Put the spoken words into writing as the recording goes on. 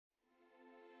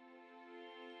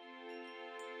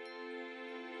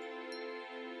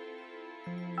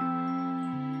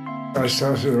I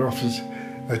started off as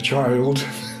a child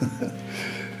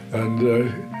and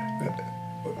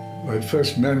my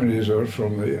first memories are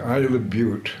from the Isle of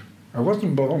Bute. I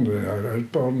wasn't born there, I was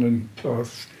born in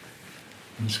Perth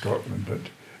in Scotland, but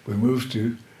we moved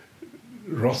to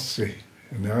Rothsay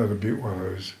in the Isle of Bute while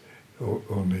I was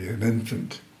only an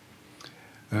infant.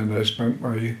 And I spent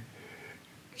my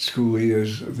school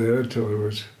years there till I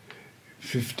was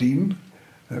 15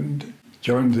 and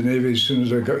joined the Navy as soon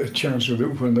as I got a chance of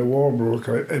it. When the war broke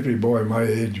out, every boy my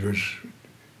age was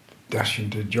dashing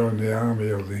to join the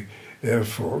Army or the Air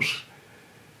Force.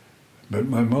 But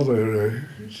my mother,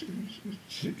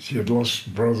 she had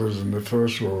lost brothers in the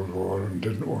First World War and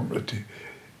didn't want me to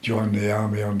join the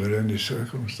Army under any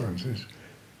circumstances.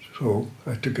 So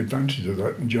I took advantage of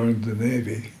that and joined the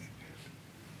Navy.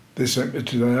 They sent me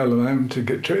to the Isle of Man to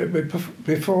get trained.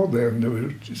 Before then, they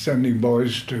were sending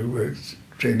boys to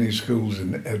training schools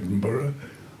in Edinburgh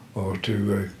or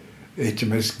to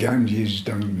HMS Ganges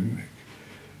down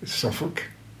in Suffolk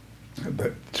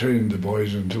that trained the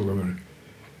boys until they were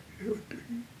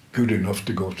good enough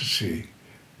to go to sea.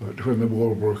 But when the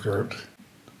war broke out,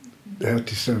 they had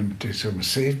to send to some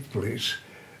safe place.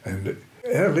 And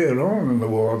earlier on in the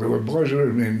war, there were boys who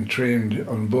had been trained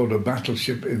on board a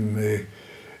battleship in the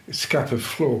Scapa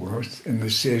Flow, in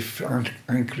the safe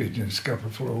anchorage in Scapa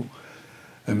Flow.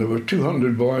 And there were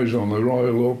 200 boys on the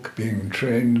Royal Oak being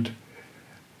trained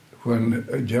when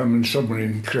a German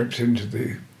submarine crept into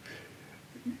the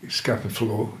Scapa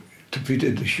Flow,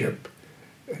 torpedoed the ship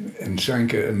and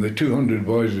sank it. And the 200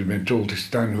 boys had been told to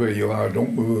stand where you are,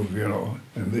 don't move, you know,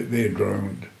 and they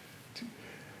drowned.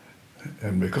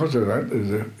 And because of that,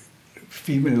 there's a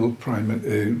female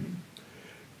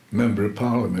member of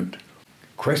Parliament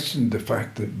questioned the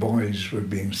fact that boys were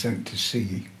being sent to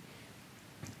sea.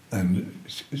 And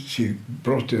she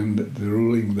brought in the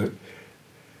ruling that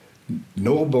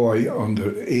no boy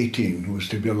under 18 was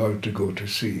to be allowed to go to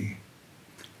sea,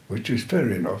 which is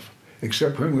fair enough,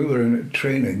 except when we were in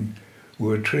training, we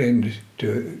were trained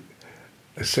to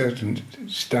a certain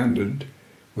standard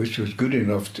which was good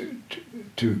enough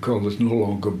to call us no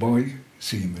longer boy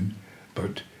seamen,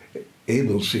 but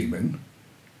able seamen.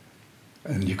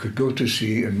 And you could go to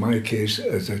sea, in my case,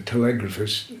 as a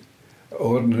telegraphist,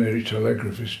 ordinary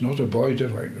telegraphist, not a boy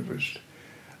telegraphist.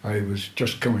 I was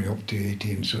just coming up to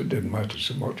 18, so it didn't matter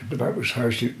so much, but that was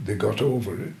how they got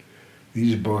over it.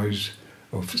 These boys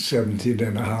of 17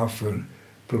 and a half were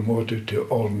promoted to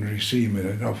ordinary seamen,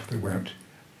 and off they went.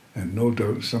 And no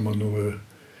doubt some of them were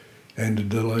ended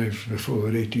their lives before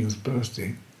their 18th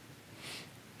birthday.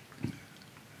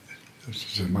 This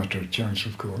is a matter of chance,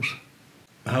 of course.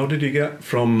 How did you get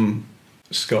from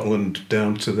Scotland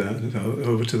down to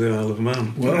over to the Isle of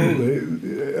Man? Well,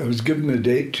 I was given a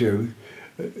date to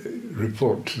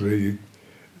report to the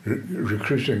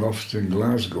recruiting office in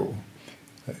Glasgow,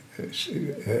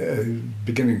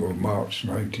 beginning of March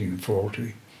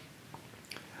 1940.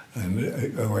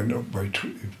 And I went up by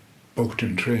boat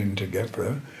and train to get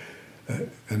there.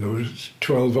 And there was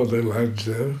 12 other lads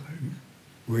there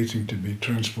waiting to be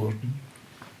transported.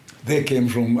 They came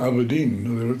from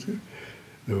Aberdeen.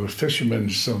 They were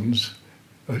fishermen's sons.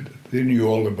 They knew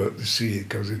all about the sea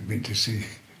because they'd been to sea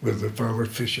with their father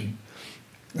fishing.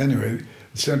 Anyway, they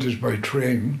sent us by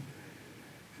train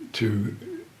to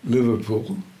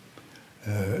Liverpool.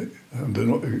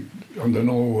 Under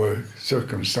no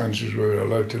circumstances were we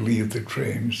allowed to leave the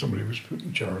train. Somebody was put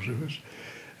in charge of us.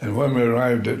 And when we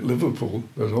arrived at Liverpool,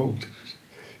 there was a whole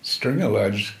string of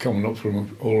lads coming up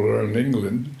from all around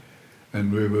England,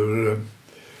 and we were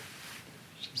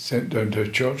sent down to a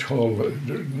church hall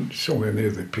somewhere near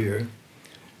the pier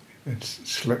and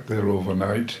slept there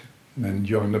overnight, and then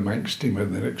joined the Manx steamer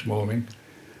the next morning.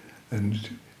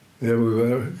 And there we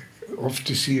were, off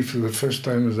to sea for the first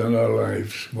time in our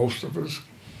lives, most of us,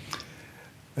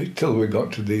 until we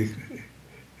got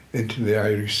into the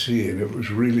Irish Sea, and it was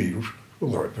really,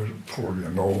 well, it was probably a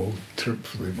normal trip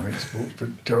for the Manx boat,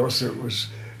 but to us it was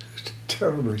a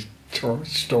terribly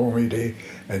stormy day,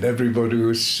 and everybody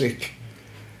was sick,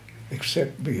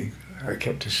 except me. I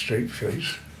kept a straight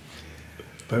face,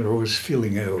 but I was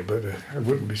feeling ill, but I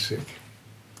wouldn't be sick.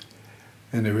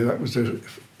 Anyway, that was the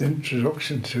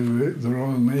introduction to the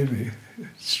Royal Navy.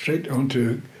 Straight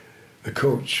onto a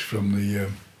coach from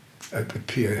at the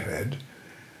pier head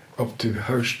up to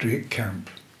House Street Camp.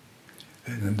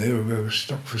 And then there we were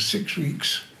stuck for 6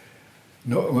 weeks,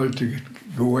 not allowed to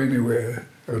go anywhere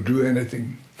or do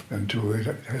anything until we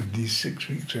had these 6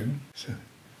 weeks in. So,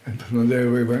 and from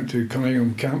there we went to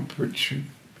Cunningham Camp, which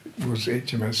was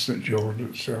HMS St George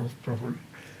itself, probably.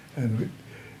 And we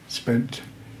spent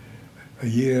a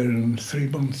year and 3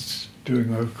 months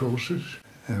doing our courses.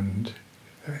 And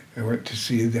I went to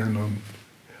sea then on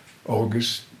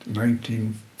August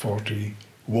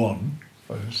 1941.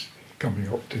 I was coming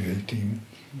up to 18.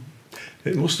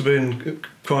 It must have been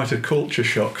quite a culture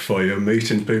shock for you,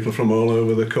 meeting people from all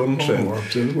over the country. Oh,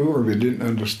 absolutely. Well, we didn't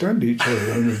understand each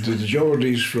other. And the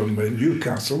Geordies from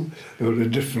Newcastle, they were a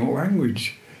different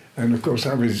language. And of course,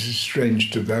 I was as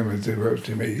strange to them as they were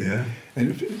to me. Yeah.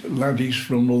 And laddies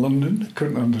from London,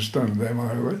 couldn't understand them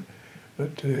either.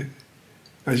 But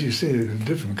as you say, it's a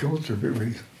different culture, but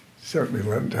we certainly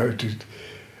learned how to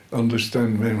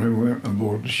understand when we went on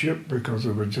board the ship, because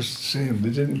they were just the same. They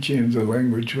didn't change the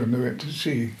language when they went to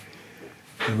sea,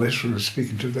 unless we were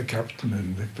speaking to the captain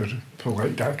and they put a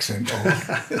polite accent on.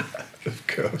 Of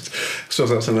course. So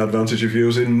that's an advantage of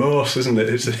using Morse, isn't it?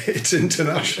 It's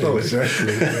international.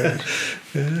 Exactly, yes.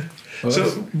 Yeah. Well, so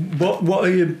what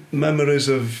are your memories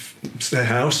of, say,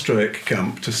 Housedrake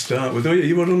camp to start with?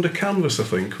 You were under canvas, I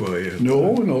think, were you?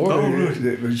 No. Oh, right.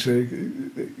 It was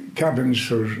cabins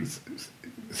for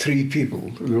 3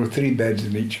 people. There were 3 beds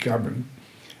in each cabin,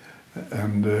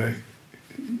 and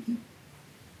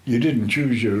you didn't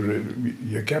choose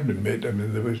your cabin mate. I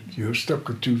mean, you were stuck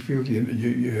with 2 people.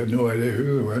 You had no idea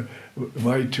who they were.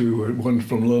 My 2 were one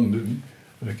from London,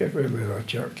 and I kept really that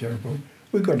chap careful.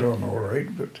 We got on all right,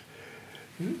 but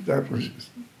that was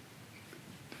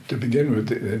to begin with.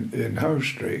 In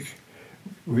Housedrake,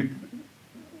 we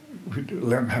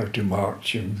learned how to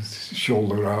march and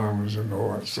shoulder arms and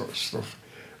all that sort of stuff.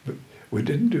 But we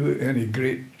didn't do any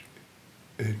great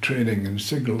training in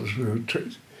signals.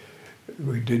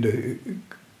 We did a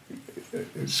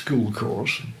school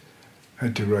course,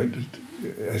 had to write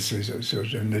essays and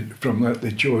such, and from that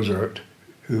they chose out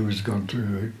who was going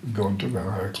to the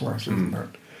higher classes and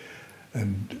that.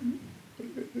 And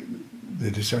they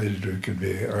decided we could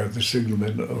be either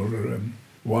signalmen or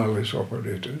wireless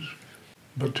operators.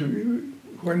 But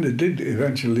when they did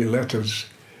eventually let us,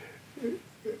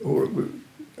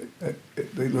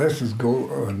 they let us go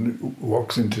on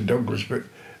walks into Douglas, but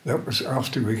that was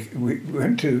after we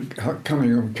went to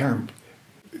Cunningham Camp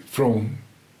from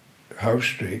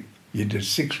Housedrake. You did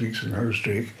 6 weeks in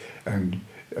Housedrake and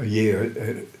a year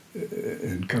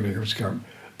in Cunningham's Camp.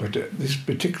 But at this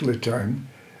particular time,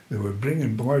 they were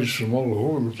bringing boys from all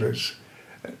over the place,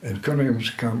 and Cunningham's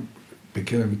Camp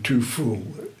became too full,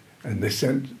 and they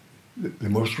sent the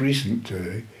most recent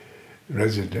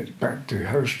resident back to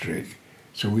Housedrake.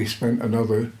 So we spent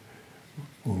another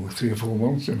 3 or 4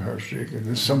 months in Housedrake in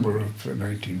the summer of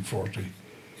 1940.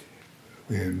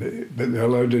 But they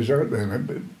allowed us out then.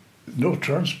 But no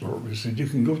transport. They said, you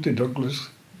can go to Douglas,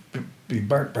 be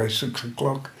back by 6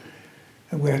 o'clock.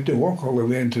 And we had to walk all the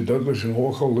way into Douglas and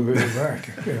walk all the way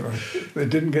back. They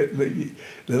didn't get they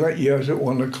let you out at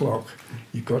 1 o'clock.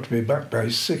 You got to be back by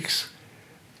 6.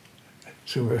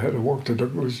 So we had to walk to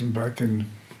Douglas and back and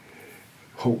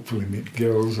hopefully meet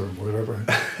girls or whatever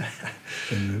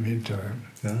in the meantime.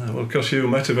 Well, of course you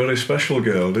met a very special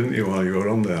girl, didn't you, while you were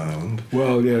on the island?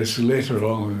 Well, yes, later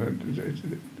on,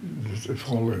 the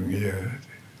following year,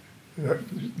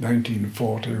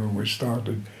 1940 when we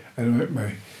started, I met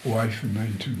my wife in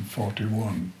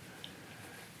 1941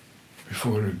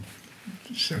 before I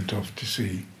sent off to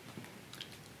sea.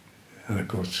 And of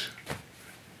course,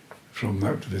 from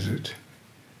that visit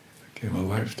came a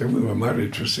lifetime. We were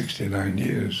married for 69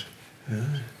 years.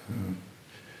 Yeah.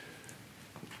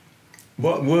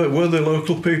 What were the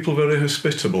local people very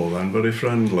hospitable then, very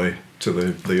friendly to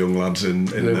the young lads in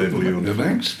naval uniform? The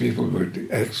Manx people were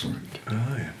excellent.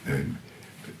 Ah, yeah.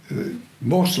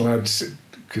 Most lads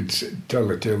could tell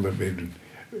a tale they'd been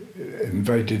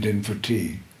invited in for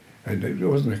tea, and it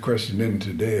wasn't a question in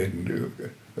today and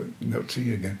not see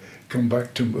you again. Come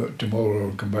back tomorrow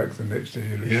or come back the next day.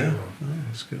 Yeah,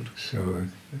 that's good. So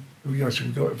we got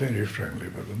very friendly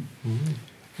with them. Mm-hmm.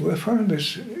 We found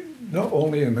this not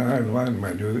only in the Isle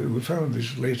of Bute, we found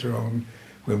this later on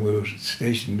when we were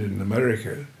stationed in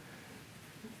America,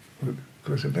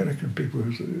 because American people,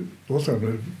 both of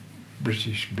them,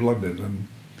 British blood in them,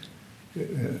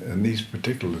 and these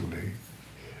particular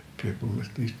people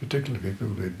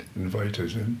did invite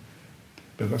us in,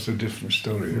 but that's a different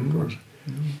story, of course.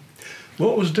 Mm.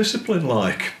 What was discipline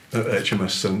like at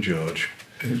HMS St George?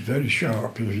 It was very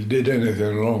sharp. If you did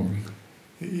anything wrong,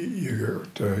 you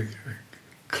got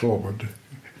clobbered.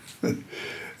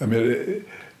 I mean,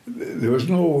 there was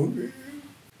no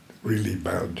really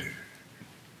bad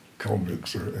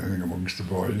convicts or anything amongst the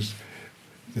boys.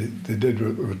 They did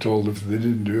what they were told. If they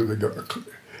didn't do it, they got a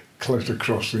clout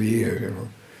across the ear, you know.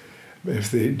 But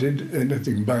if they did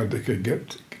anything bad, they could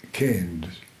get caned.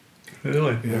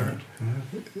 Really? Yeah.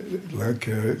 Like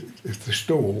if they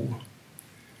stole,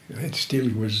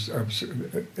 Stealing was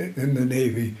in the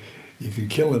Navy. You can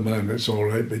kill a man, that's all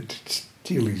right, but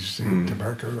stealing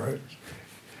tobacco rights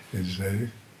is a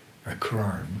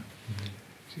crime.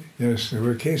 Yes, there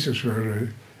were cases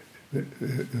where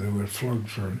they were flogged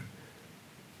for,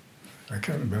 I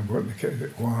can't remember what the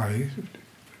case, why,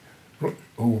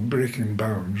 breaking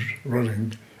bounds,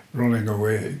 running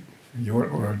away. You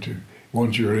weren't allowed to,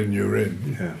 once you're in,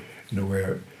 Yeah. in a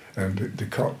way. And they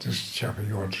caught this chap,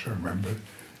 I want to remember,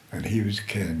 and he was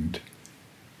canned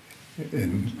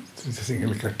in the thing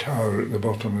like a tower at the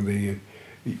bottom of the,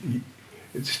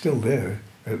 it's still there,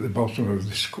 at the bottom of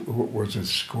what was a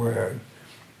square.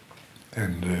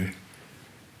 And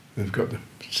they've got the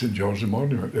St George's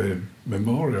Monument,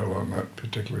 memorial on that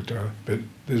particular tower. But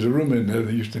there's a room in there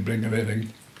they used to bring them in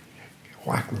and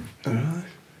whack them. Aye.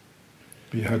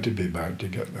 But you had to be bad to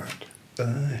get that.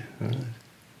 Aye.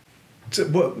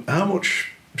 So how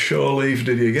much shore leave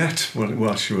did you get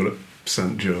whilst you were at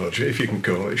St George? If you can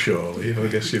call it shore leave, I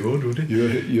guess you would you?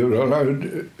 You're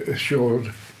allowed ashore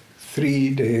 3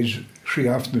 days, 3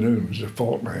 afternoons, a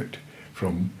fortnight,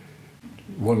 from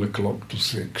 1 o'clock to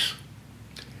 6.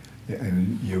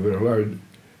 And you were allowed,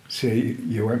 say,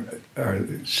 you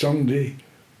went Sunday,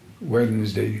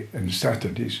 Wednesday and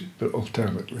Saturdays, but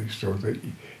alternately, so that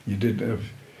you didn't have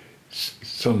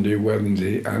Sunday,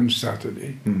 Wednesday and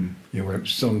Saturday. You went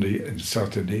Sunday and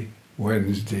Saturday,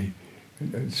 Wednesday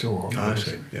and so on. I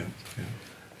see, yeah.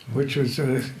 Which was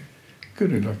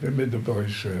good enough. It made the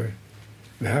boys,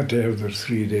 they had to have their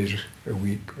 3 days a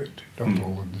week, but not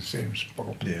all in the same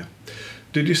spot. Yeah.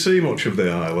 Did you see much of the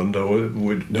island, or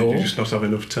did you just not have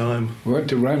enough time? We went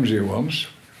to Ramsey once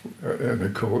in a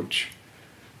coach.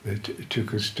 They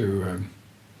took us to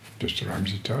just to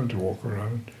Ramsey town to walk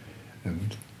around,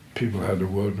 and people had a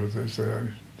word with us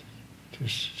there,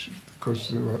 just because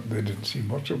they didn't see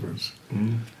much of us.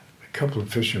 A couple of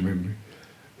fishermen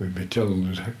would be telling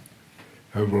us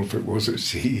how rough it was at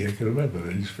sea. I can remember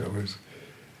these fellas.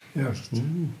 Yes,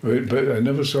 but I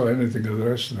never saw anything of the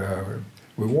rest of the island.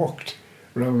 We walked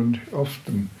round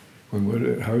often when we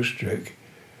were at Housedrake,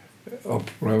 up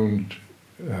round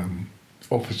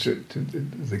opposite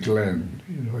the glen,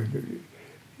 you know,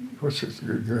 what's it,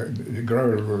 the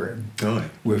Growler Glen. Oh, yeah.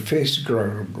 We faced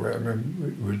Growler Glen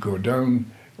and we'd go down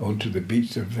onto the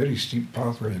beach, a very steep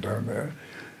pathway down there,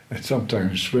 and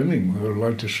sometimes swimming, we were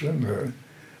allowed to swim there,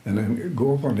 and then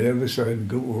go up on the other side and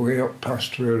go way up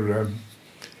past where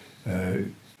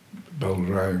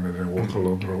Baldrain, and then walk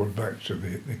along the road back to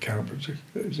the camp.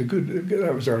 It was a good,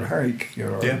 that was our hike, you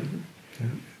know. Yeah.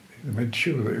 They made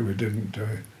sure that we didn't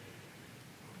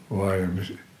lie in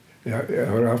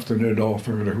our afternoon off.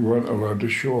 I mean, if we weren't allowed to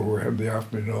shore, we had the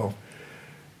afternoon off.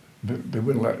 But they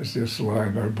wouldn't let us just lie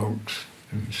in our bunks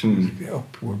and say, get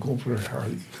up, we'll go for a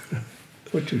hike,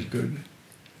 which is good.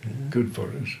 Good for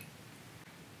us.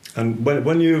 And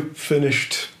when you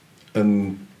finished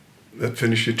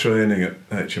your training at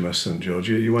HMS St George,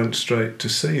 you went straight to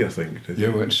sea, I think, did you?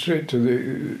 Yeah, went straight to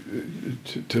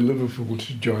Liverpool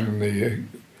to join the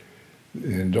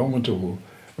Indomitable.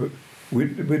 We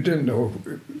didn't know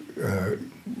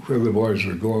where the boys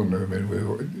were going. I mean,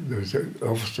 there was an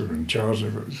officer in charge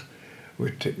of us.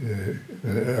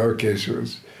 In our case, it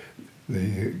was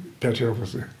the petty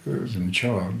officer who was in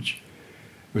charge,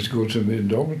 was going to the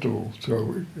Indomitable,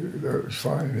 so that was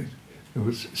fine. There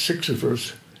was 6 of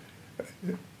us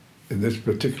in this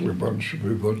particular bunch. We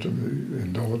were going to the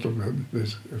Indomitable.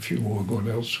 There's a few more going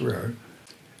elsewhere.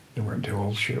 They went to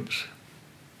all ships.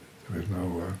 There was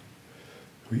no,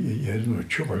 you had no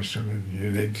choice. I mean,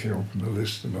 your name came up on the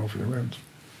list and off you went.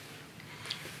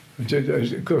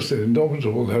 Of course, the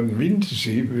Indomitable hadn't been to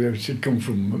sea, but she'd come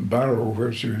from Barrow,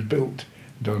 where she was built,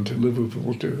 down to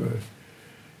Liverpool to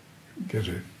get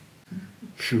a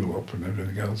fuel up and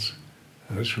everything else.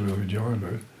 And that's where we joined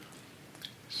her.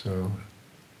 So,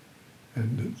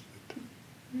 and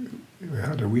we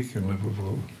had a week in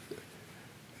Liverpool,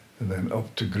 and then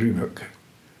up to Greenock,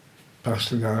 past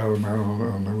the Isle of Man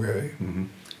on the way.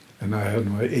 And I had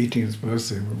my 18th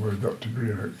birthday when we got to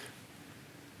Greenock.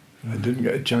 I didn't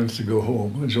get a chance to go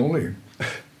home. It was only a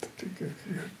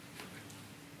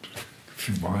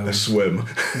few miles. A swim.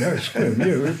 Yeah, a swim,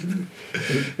 yeah.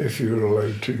 If you were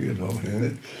allowed to, you know.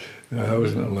 No, I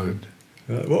wasn't allowed.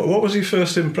 What was your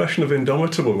first impression of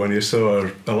Indomitable when you saw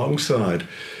her alongside?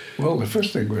 Well, the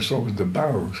first thing we saw was the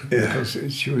bows, because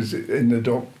she was in the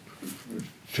dock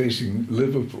facing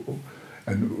Liverpool.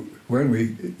 And when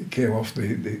we came off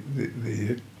the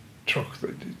truck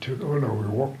that took, we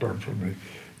walked on from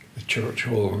the church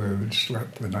hall where we'd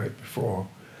slept the night before,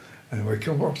 and we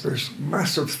come off this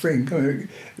massive thing.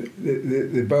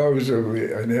 The bows of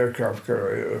an aircraft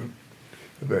carrier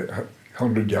about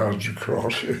 100 yards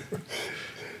across.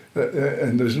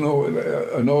 And there's no,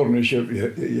 an ordinary ship,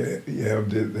 you have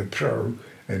the prow,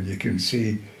 and you can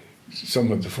see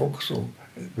some of the forecastle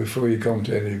before you come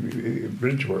to any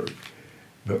bridge work.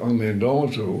 But on the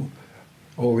Indomitable,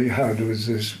 all you had was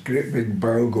this great big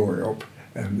bow going up,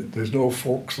 and there's no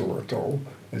forecastle at all.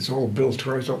 It's all built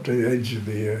right up to the edge of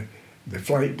the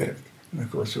flight deck. And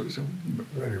of course, it was a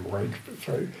very wide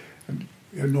flight, and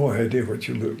you had no idea what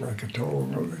you looked like at all.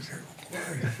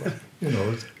 You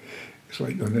know, it's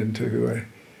like going into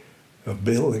a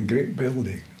building, great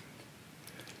building.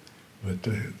 But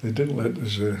they didn't let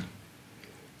us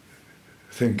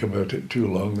think about it too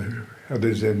long. They had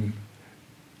us in,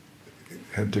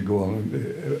 had to go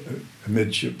on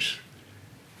amidships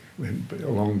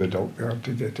along the dockyard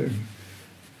to get in.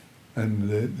 And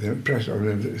the impression, I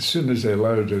mean, as soon as they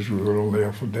allowed us, we were only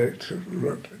off the deck, so we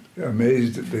were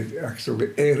amazed at the actual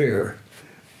area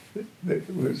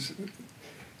that was.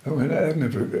 I mean,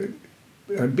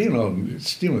 I'd been on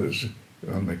steamers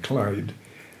on the Clyde,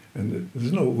 and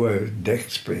there's no deck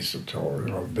space at all, you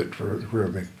know, a bit where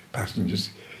the passengers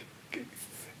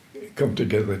come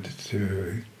together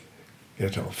to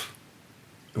get off,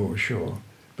 go ashore.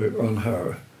 But on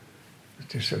her,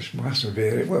 just this massive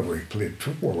area. Well, we played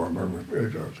football on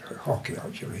her, hockey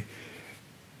actually,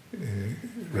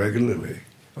 regularly.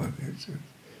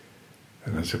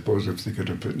 And I suppose if they could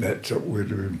have put nets up, we'd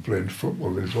have been playing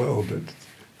football as well, but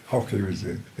hockey was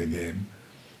the game.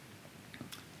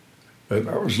 But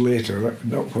that was later,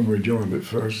 not when we joined at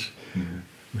first.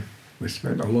 Mm-hmm. We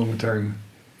spent a long time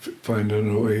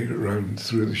finding a way around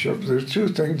through the shop. There's two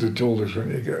things they told us when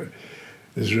you get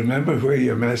is remember where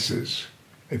your mess is.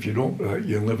 If you don't,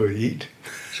 you'll never eat.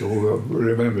 So we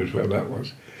remembered where that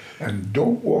was. And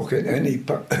don't walk in any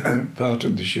part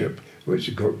of the ship which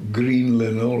has got green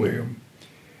linoleum,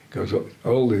 because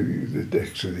all the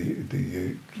decks of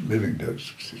the living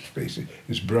decks spaces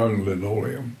is brown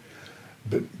linoleum.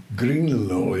 But green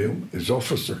linoleum is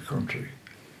officer country.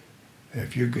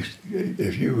 If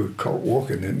you were caught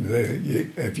walking in there,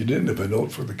 if you didn't have a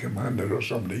note for the commander or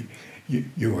somebody,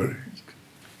 you were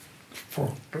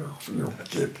fucked off.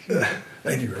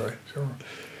 Anyway, so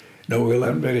no, we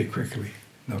learned very quickly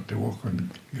not to walk on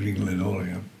green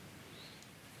linoleum.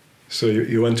 So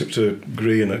you went up to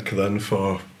Greenock then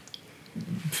for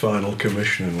final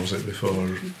commissioning, was it,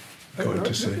 before going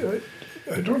to sea?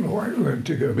 I don't know why we went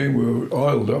to. I mean, we were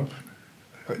oiled up.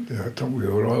 I thought we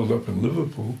were oiled up in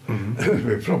Liverpool. Mm-hmm.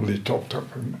 We were probably topped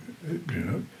up in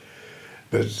Greenock.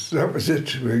 But that was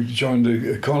it. We joined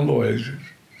a convoy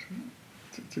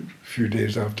a few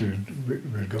days after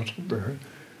we got up there.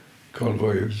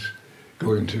 Convoy was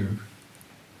going to,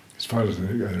 as far as I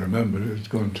remember, it was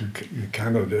going to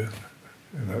Canada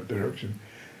in that direction.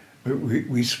 But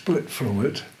we split from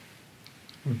it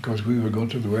because we were going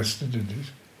to the West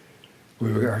Indies.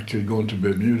 We were actually going to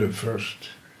Bermuda first,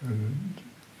 and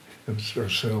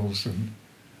ourselves, and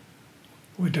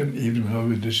we didn't even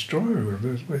have a destroyer with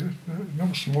us. We had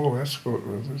no small escort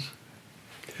with us.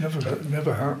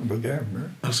 Never happened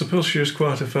again. I suppose she was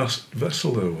quite a fast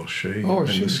vessel, though, was she? Oh,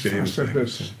 she was faster,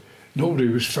 but nobody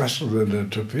was faster than a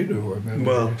torpedo. I mean,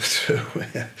 well, so,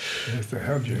 yeah. If they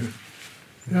had you.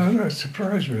 Yeah, that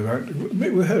surprised me.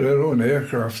 We had our own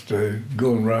aircraft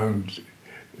going around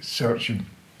searching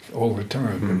all the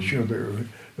time, and sure there were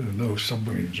no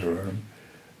submarines around.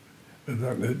 But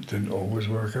that didn't always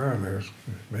work either, in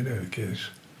many a case.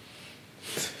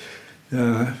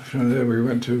 From there we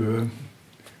went to,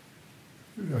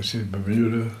 I said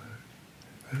Bermuda,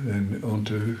 and then on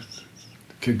to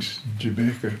King's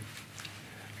Jamaica,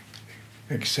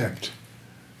 except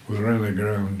we ran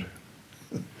aground.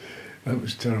 That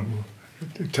was terrible.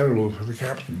 Terrible for the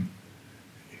captain.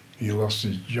 He lost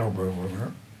his job over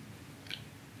that.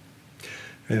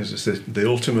 Yes, it's the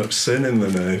ultimate sin in the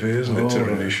Navy, isn't it, to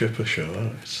run your ship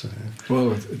ashore? Well,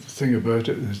 the thing about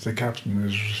it is the captain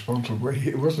is responsible.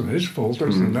 It wasn't his fault, it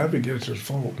was the navigator's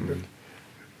fault. But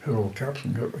the old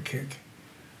captain got the kick.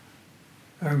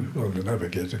 And, well, the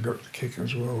navigator got the kick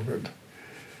as well, but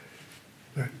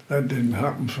that didn't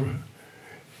happen for...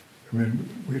 I mean,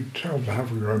 we'd travelled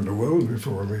halfway around the world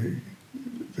before they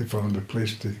found a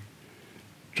place to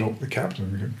drop the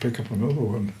captain and pick up another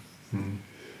one.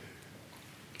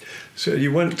 So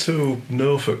you went to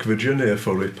Norfolk, Virginia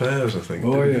for repairs, I think.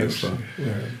 Oh, yes.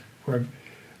 Yeah.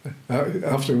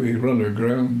 After we run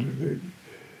aground,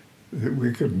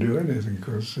 we couldn't do anything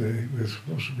because we were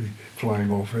supposed to be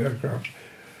flying off aircraft.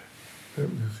 We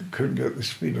couldn't get the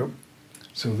speed up.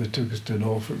 So they took us to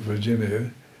Norfolk,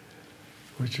 Virginia,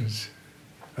 which was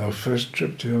our first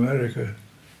trip to America.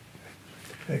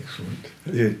 excellent.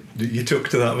 You took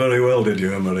to that very well, did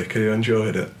you, America? You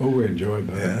enjoyed it? Oh, we enjoyed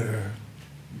that,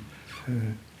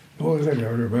 Yeah. The only thing I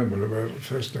remember about the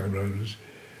first time round was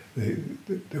they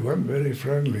weren't very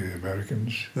friendly, the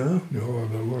Americans. No? No,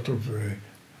 there were a lot of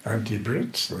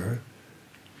anti-Brits there.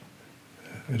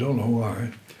 I don't know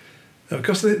why.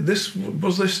 Because this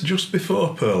just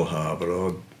before Pearl Harbor,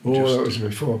 or Oh, just... that was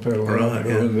before Pearl Harbor. Right,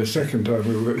 yeah. And the second time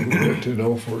we went to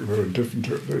Norfolk, they were a different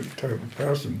type of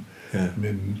person. Yeah. I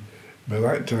mean, by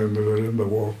that time they were in the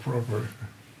war proper.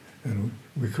 And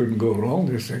we couldn't go wrong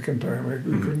the second time.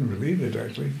 We couldn't believe it,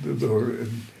 actually, though it had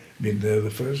been there the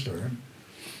first time.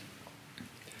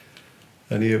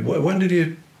 And when did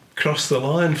you cross the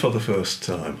line for the first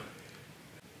time?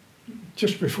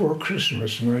 Just before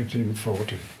Christmas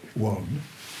 1941,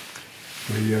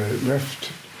 we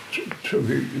left, we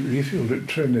refueled at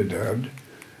Trinidad,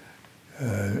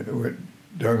 went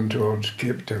down towards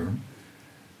Cape Town,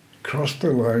 crossed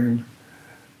the line,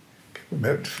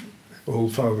 met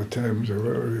old Father Thames or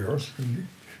whatever he was, and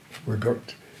we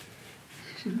got,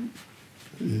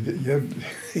 you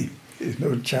had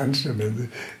no chance. I mean,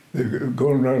 they were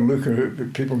going around looking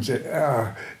at people and say,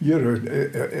 you're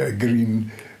a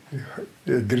green,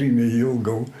 you'll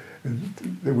go.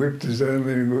 And they whipped us down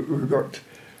and we got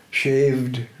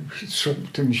shaved,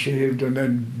 soaked and shaved, and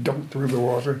then dunked with the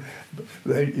water.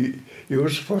 Then you were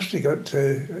supposed to get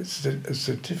a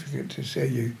certificate to say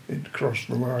you had crossed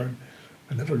the line.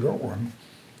 I never got one,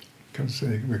 because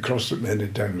we crossed it many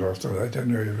times after that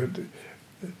anyway, but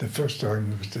the first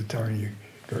time was the time you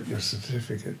got your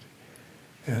certificate.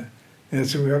 Yeah. And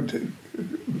so we went, a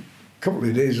couple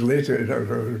of days later,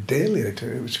 or a day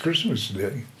later, it was Christmas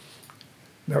Day.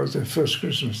 That was the first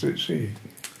Christmas at sea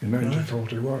in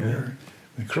 1941. Yeah.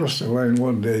 We crossed the line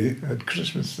one day, had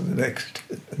Christmas the next.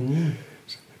 Mm.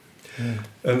 Yeah.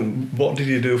 And what did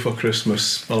you do for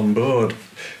Christmas on board?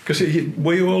 Because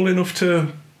were you old enough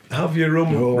to have your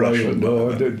rum ration?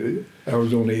 No, I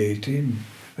was only 18,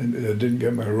 and I didn't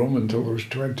get my rum until I was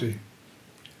 20.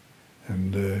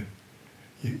 And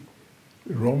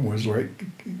rum was like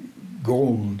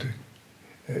gold.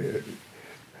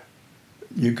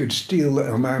 You could steal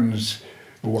a man's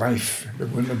wife, it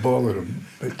wouldn't bother him,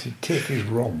 but to take his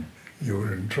rum, you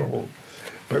were in trouble.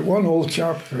 But one old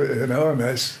chap in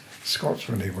HMS,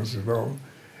 Scotsman he was as well,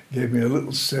 gave me a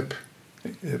little sip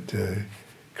at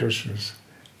Christmas.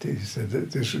 He said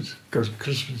that this was, because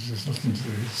Christmas is nothing to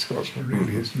the Scotsman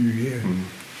really, it's New Year. And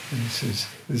he says,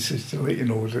 this is to let you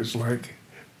know what it's like,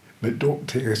 but don't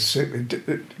take a sip,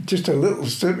 just a little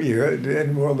sip,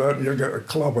 any more of that you'll get a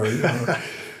clubber, you know.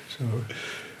 So,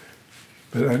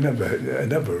 but I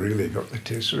never really got the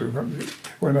taste of it.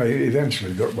 When I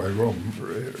eventually got my rum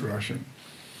ration,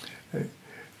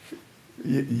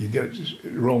 you get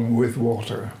rum with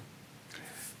water.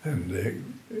 And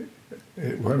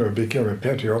when I became a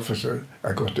petty officer,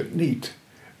 I got it neat.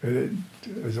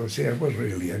 As I say, I wasn't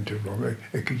really into rum.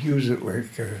 I could use it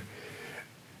like,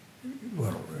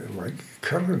 like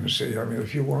currency. I mean,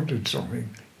 if you wanted something,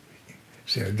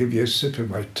 say, I'll give you a sip of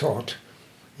my tot,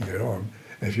 you're on.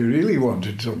 If you really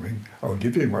wanted something, I'll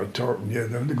give you my tot, and you're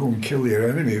going to go and kill your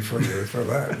enemy for you for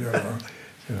that,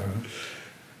 you know.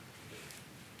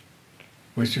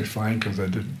 Which is fine, because I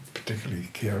didn't particularly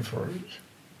care for it.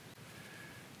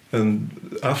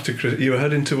 And after you were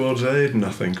heading towards Aden,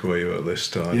 I think, were you at this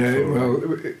time? Yeah, well,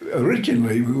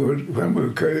 originally when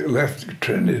we left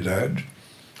Trinidad,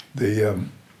 the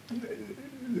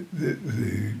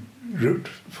route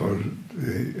for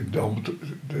the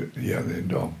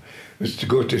Indom was to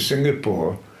go to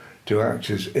Singapore to act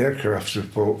as aircraft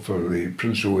support for the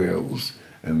Prince of Wales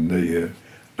and the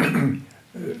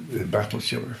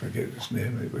battleship, I forget its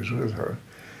name, it was with her.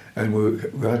 And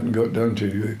we hadn't got down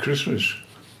to Christmas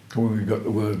when we got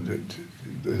the word that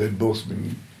they'd both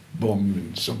been bombed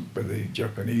and sunk by the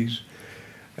Japanese.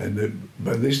 And that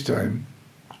by this time,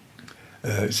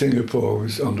 Singapore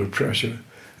was under pressure,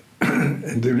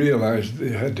 and they realised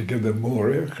they had to give them more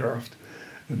aircraft,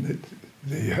 and that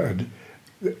they had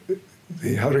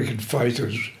the Hurricane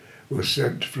fighters were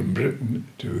sent from Britain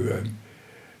to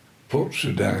Port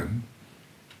Sudan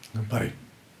by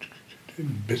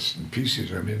bits and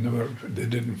pieces. I mean, they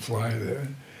didn't fly there,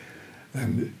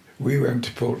 and we went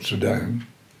to Port Sudan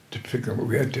to pick them up.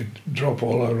 We had to drop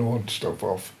all our own stuff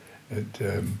off at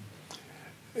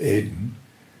Aden,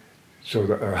 so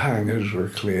that our hangars were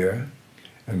clear.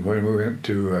 And when we went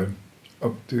to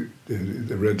up to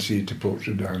the Red Sea to Port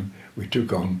Sudan, we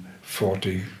took on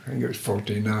 40, I think it was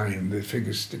 49, the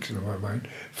figure sticks in my mind,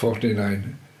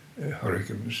 49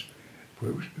 Hurricanes.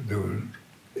 They were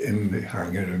in the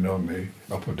hangar and on the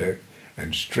upper deck,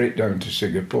 and straight down to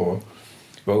Singapore.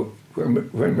 Well,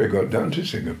 when we got down to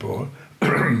Singapore,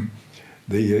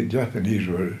 the Japanese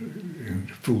were in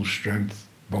full strength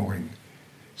bombing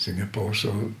Singapore,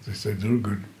 so they said, no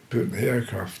good putting the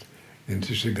aircraft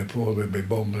into Singapore, they'd be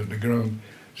bombed on the ground.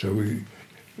 So we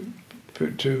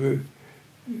put to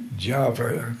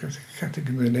Java, I can't think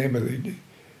of the name of the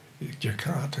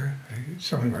Jakarta,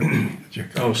 something like that.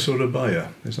 Jakarta. Oh, Surabaya,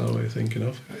 is that what you're thinking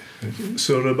of?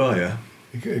 Surabaya?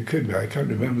 It could be, I can't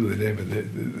remember the name of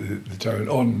the town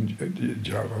on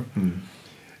Java.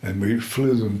 And we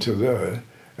flew them to there,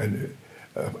 and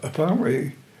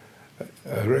apparently,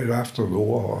 I read after the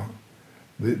war,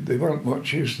 they weren't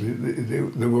much use.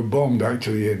 They were bombed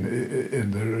actually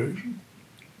in their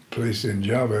place in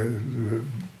Java. They were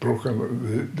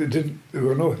broken. They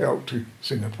were no help to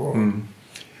Singapore.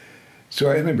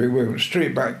 So anyway, we went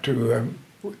straight back to.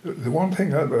 The one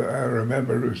thing I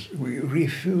remember was we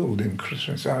refueled in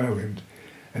Christmas Island,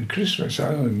 and Christmas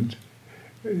Island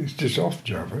is just off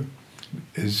Java.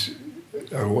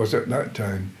 Or was at that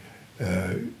time.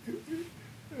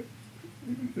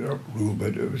 Not ruled,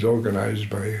 but it was organised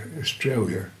by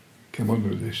Australia, came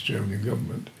under the Australian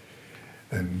government,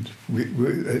 and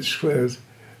it's where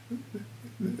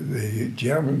the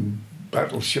German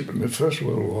battleship in the First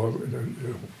World War,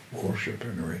 the warship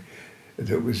anyway,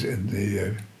 that was in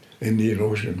the Indian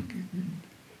Ocean,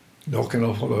 knocking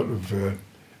off a lot of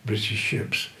British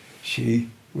ships. She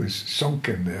was sunk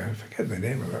in there. I forget the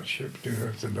name of that ship too.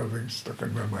 That's another thing stuck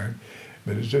in my mind.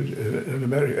 But it's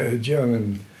a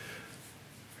German.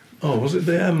 Oh, was it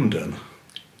the Emden?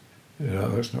 No,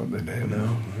 that's not the name.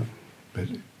 No. But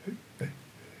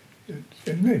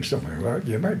it named something like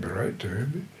that. You might be right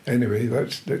too. Anyway,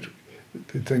 that's the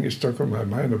thing that stuck in my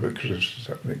mind about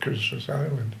Christmas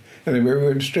Island. Anyway, we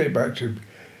went straight back to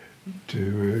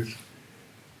the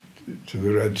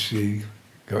Red Sea,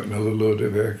 got another load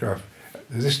of aircraft.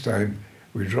 This time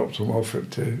we dropped them off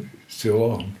at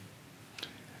Ceylon,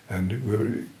 and we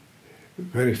were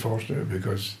very fortunate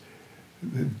because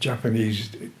the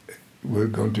Japanese were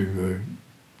going to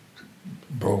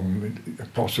bomb,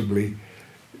 possibly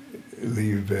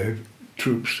leave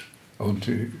troops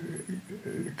onto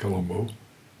Colombo,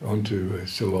 onto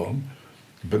Ceylon,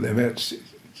 but they met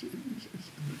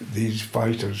these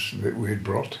fighters that we had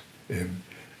brought in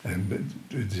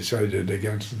and decided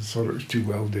against them, thought it was too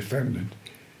well defended,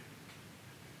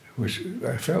 which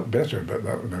I felt better about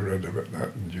that when I read about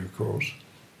that in due course.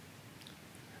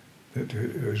 It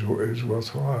was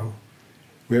worthwhile.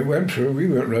 We went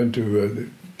round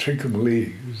to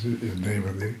Trincomalee, was the name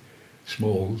of the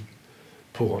small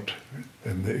port,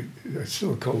 and I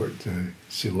still call it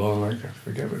Ceylon. I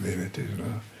forget what name it is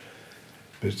now.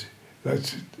 But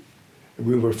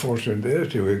we were fortunate there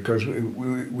too, because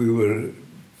we were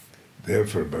there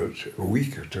for about a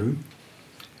week or two,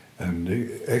 and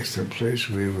the excellent place.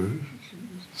 We were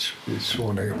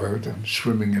swanning about and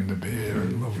swimming in the bay,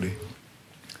 lovely.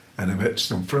 And I met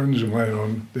some friends of mine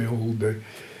on the old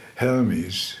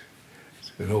Hermes,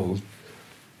 an old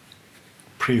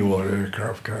pre-war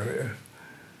aircraft carrier,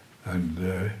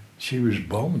 and she was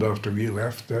bombed after we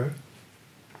left there.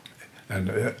 And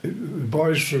the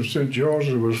boys from St. George,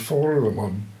 there was 4 of them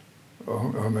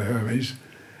on the Hermes,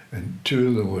 and 2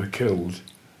 of them were killed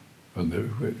when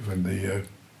the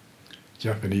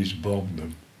Japanese bombed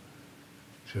them.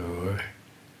 So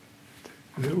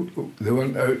they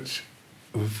went out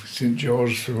of St.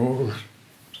 George for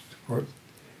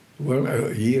weren't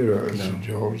out a year out of St.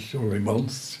 George, only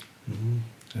months, and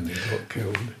they got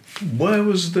killed. Where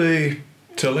was the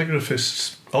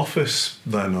telegraphist's office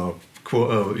then, or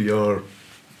your?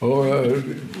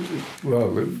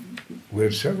 Well, we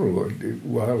had several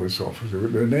wireless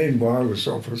offices. The main wireless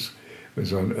office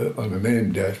was on the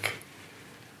main deck,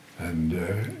 and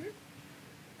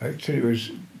actually it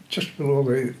was just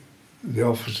below the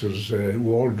officers'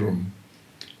 wardroom.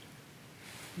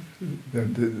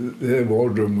 Their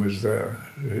wardroom was there,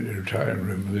 the retiring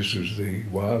room. This was the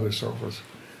wireless office.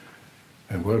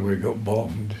 And when we got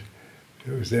bombed,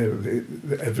 it was there.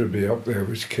 Everybody up there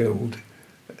was killed,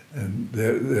 and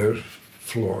their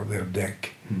floor, their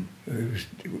deck, it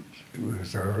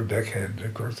was our deck head.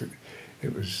 Of course,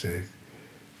 it was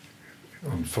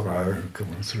on fire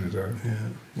coming through there. Yeah.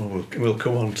 Well, we'll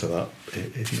come on to that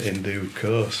in due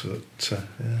course. But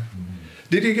yeah.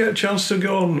 Did you get a chance to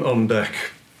go on deck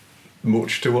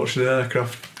much to watch the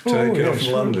aircraft taking off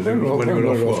and landing when you were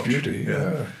off watch? Duty,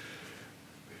 yeah.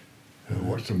 I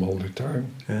watched them all the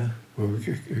time. Yeah.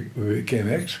 We became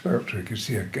experts. We could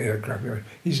see an aircraft.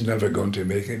 He's never going to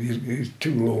make it. He's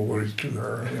too low or he's too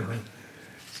high.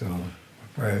 So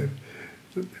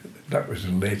that was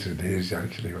in later days,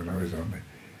 actually, when I was on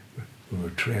we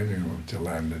were training them to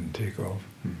land and take off.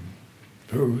 Mm-hmm.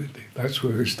 So that's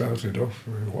where we started off,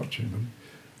 we were watching them.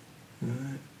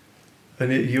 Right.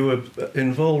 And you were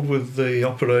involved with the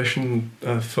operation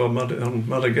for on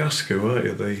Madagascar, weren't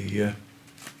you? The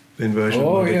invasion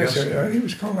of Madagascar. Oh yes, it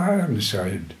was called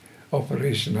Ironside,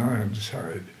 Operation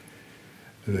Ironside.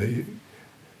 The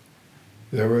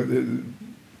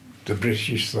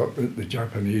British thought that the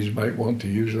Japanese might want to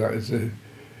use that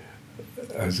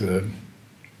as a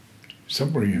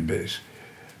submarine base,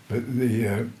 but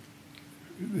the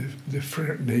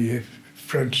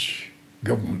French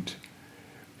government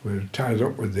were tied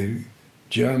up with the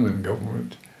German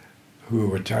government, who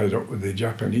were tied up with the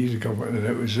Japanese government, and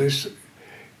it was this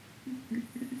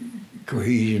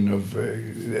cohesion of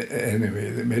the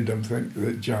enemy that made them think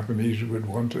that Japanese would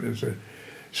want it as a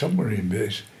submarine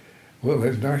base. Well,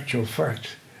 in actual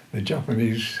fact, the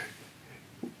Japanese,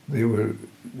 they were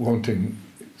wanting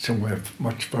somewhere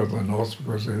much further north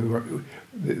because the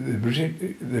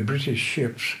British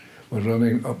ships were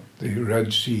running up the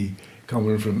Red Sea,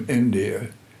 coming from India,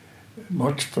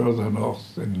 much further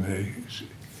north than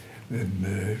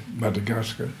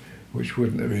Madagascar, which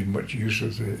wouldn't have been much use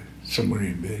as a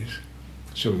submarine base.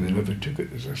 So they never took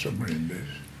it as a submarine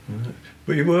base. Right.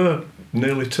 But you were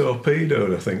nearly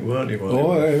torpedoed, I think, weren't you?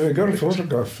 I got a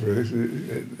photograph for it,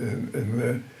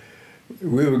 and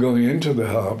we were going into the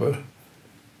harbour,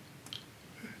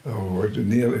 or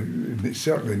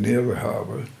certainly near the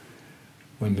harbour,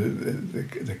 when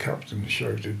the captain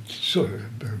shouted, so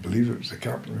I believe it was the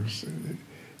captain who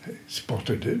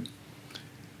spotted it,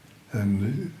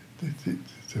 and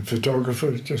the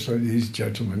photographer, just like these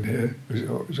gentlemen here,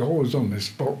 was always on the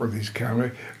spot with his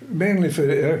camera, mainly for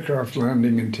the aircraft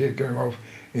landing and taking off.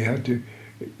 He had to,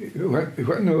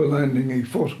 when they were landing, he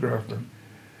photographed them,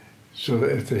 so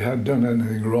that if they had done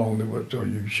anything wrong, they would, oh,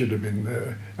 you should have been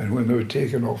there. And when they were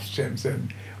taken off since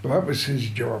then, well, that was his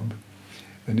job.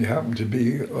 And he happened to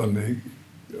be on the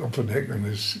upper deck, and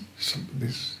this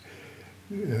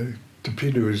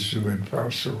torpedo was zooming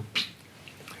past, so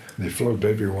they flogged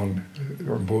everyone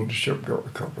on board the ship, got a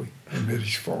couple, and made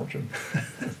his fortune.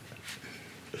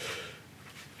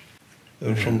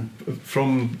 And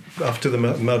from after the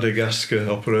Madagascar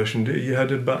operation, you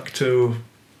headed back to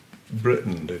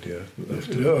Britain, did you?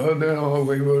 No,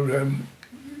 we were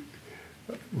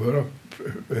up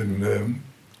in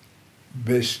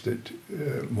based at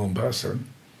Mombasa,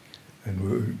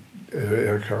 and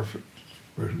aircraft.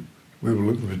 We were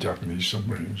looking for Japanese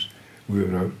submarines. We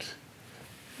were out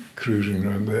cruising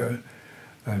around there,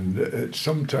 and at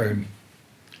some time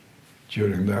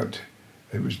during that,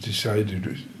 it was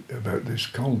decided about this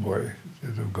convoy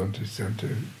that they were going to send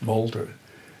to Malta,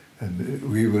 and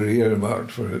we were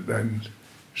earmarked for it then,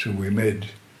 so we made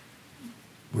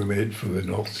for the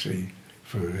North Sea,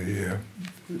 for the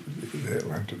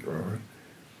Atlantic rather.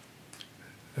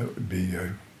 That would be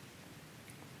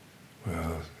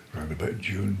around about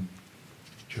June,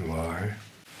 July.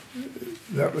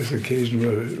 That was the occasion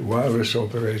where a wireless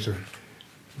operator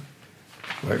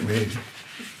like me,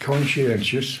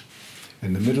 conscientious,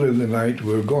 in the middle of the night,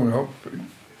 we were going up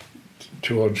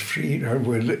towards Freetown.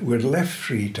 We'd left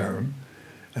Freetown,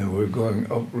 and we were going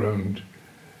up round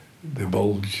the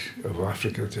bulge of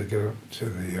Africa to get up to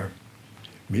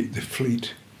meet the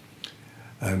fleet.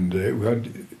 And we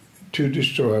had 2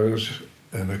 destroyers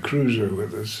and a cruiser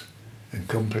with us in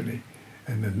company.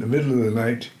 And in the middle of the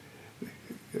night,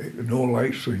 no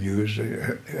lights were used,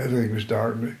 everything was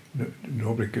dark,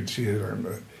 nobody could see it.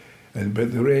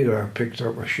 But the radar picked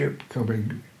up a ship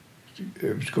coming,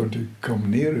 it was going to come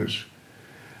near us.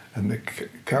 And the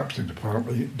captain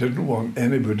apparently didn't want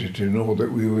anybody to know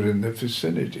that we were in the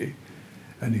vicinity.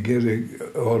 And he gave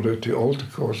the order to alter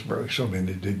course by so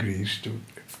many degrees to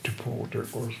port it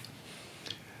was.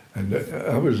 And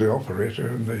I was the operator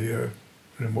in the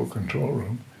remote control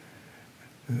room.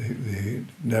 The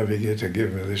navigator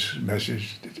gave me this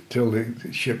message to tell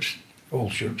all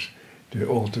ships, to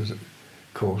alter the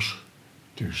course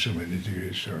to so many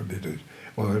degrees. So they did.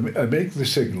 Well, I make the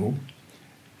signal,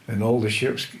 and all the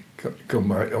ships come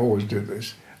back. I always do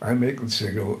this. I make the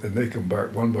signal, and they come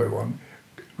back one by one.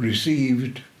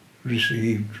 Received.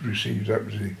 That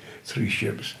was the 3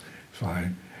 ships.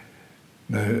 Fine.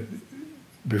 Now,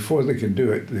 before they can do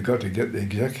it, they've got to get the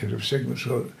executive signal.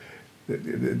 So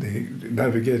the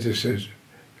navigator says,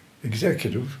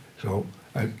 executive. So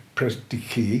I pressed the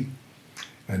key,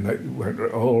 and I went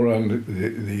all around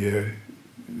the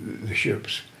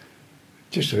ships.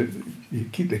 Just you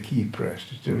keep the key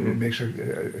pressed. It makes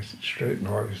a straight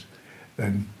noise.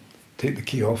 Then take the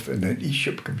key off, and then each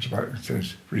ship comes back and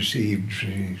says, received.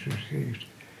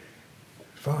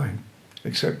 Fine.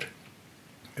 Except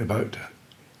about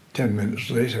 10 minutes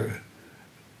later,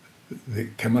 the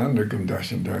commander come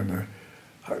dashing down there.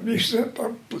 Have you sent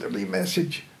that bloody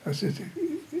message? I said,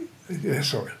 yes,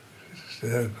 sir.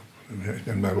 Said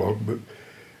in my logbook.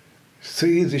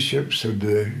 3 of the ships had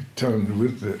turned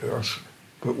with us,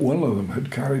 but one of them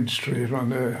had carried straight on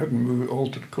there, hadn't moved,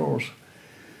 altered course.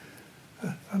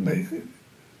 And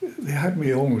they had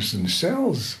me almost in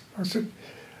cells. I said,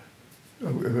 I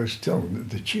was telling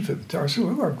the chief at the time, I said,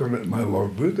 well, I've got it in my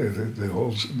logbook.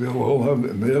 They'll all have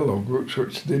it in their logbooks,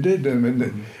 which they did. I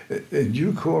mean, in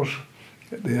due course,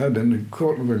 they had in the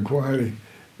Court of Inquiry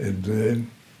in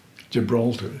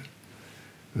Gibraltar.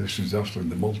 This was after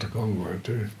the Malta Convoy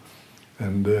too.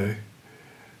 And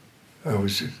I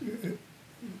was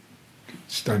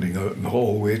standing out in the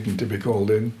hall waiting to be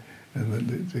called in, and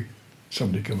then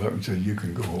somebody came out and said, you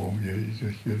can go home,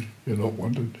 you're not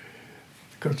wanted.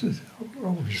 Because I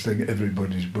always think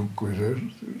everybody's book was a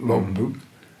logbook.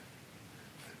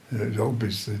 It's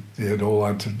obvious that they had all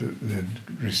answered, they had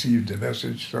received the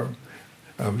message, so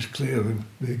I was clear that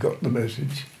they got the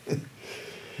message.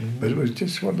 But it was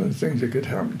just one of the things that could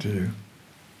happen to you.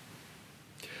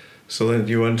 So then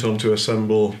you went on to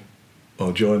assemble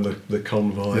or join the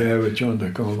convoy? Yeah, we joined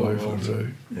the convoy for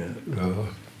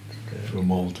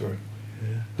Malta.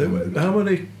 Yeah. How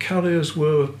many carriers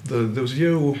were there? There was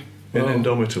you in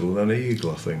Indomitable and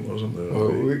Eagle, I think, wasn't there? Oh,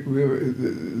 we were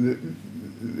the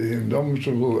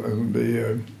Indomitable and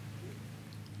the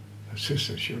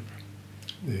sister ship,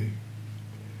 the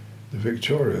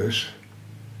Victorious.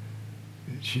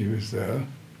 She was there,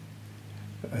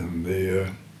 and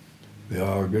the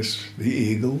Argus, the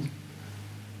Eagle,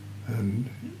 and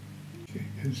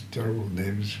his terrible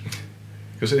names.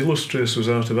 Because Illustrious was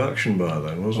out of action by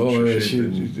then, wasn't she?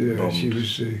 Oh, she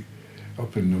was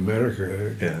up in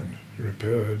America,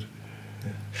 repaired.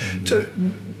 Yeah. And, so,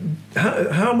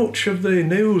 how much of the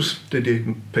news did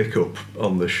you pick up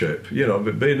on the ship? You know,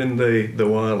 but being in the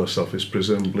wireless office,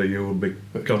 presumably you would be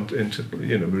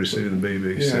receiving the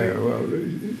BBC. Yeah, well,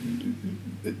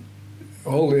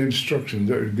 all the instructions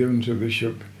that are given to the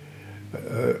ship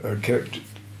are kept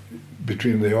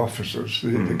between the officers.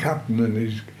 The captain and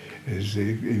his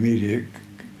immediate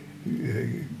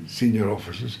senior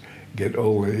officers get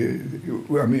all the.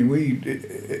 I mean, we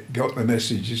got the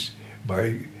messages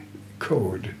by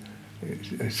code,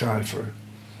 a cipher,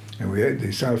 and we had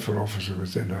the cipher officer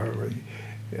was in early,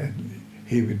 and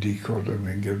he would decode them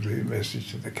and give the message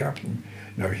to the captain.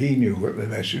 Now he knew what the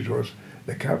message was.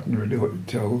 The captain would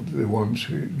tell the ones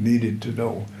who needed to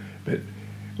know, but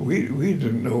we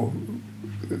didn't know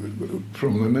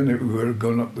from the minute we were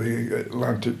going up the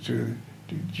Atlantic to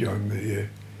join the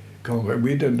convoy.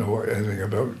 We didn't know anything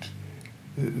about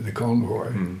the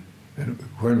convoy. And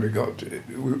when we got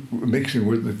mixing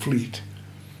with the fleet,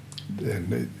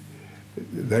 then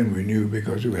we knew,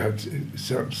 because we had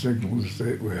certain signals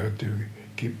that we had to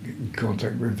keep in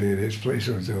contact with various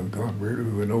places. Oh God,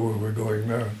 we know where we're going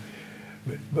now.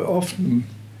 But often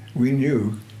we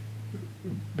knew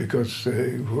because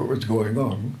what was going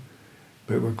on,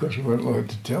 but of course we weren't allowed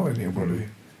to tell anybody.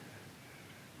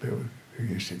 But we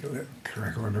used to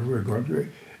crack on.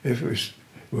 If it was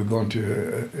we're going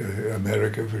to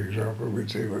America, for example,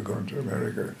 we'd say we're going to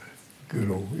America. Good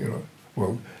old,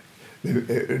 Well,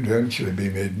 it eventually be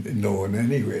made known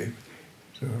anyway.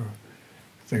 So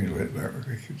things like that,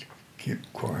 we could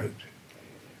keep quiet.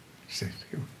 Say,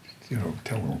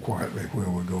 tell them quietly where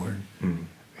we're going.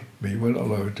 But you weren't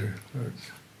allowed to.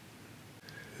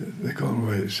 The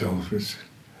convoy itself was.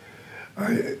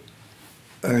 I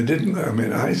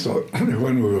thought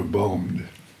when we were bombed,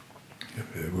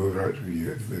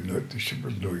 the ship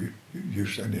was no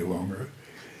use any longer.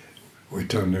 We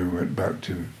turned and went back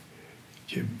to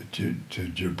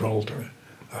Gibraltar.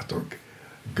 I thought,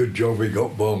 good job we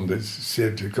got bombed. It's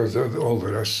saved, because all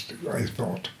the rest, I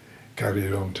thought,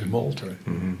 carried on to Malta.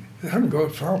 They hadn't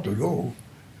got far to go,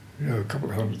 a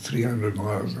couple of 300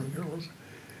 miles, I think it was.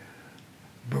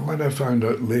 But when I found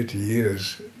out later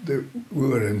years that we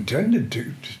were intended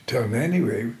to turn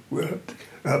anyway, we were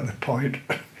at the point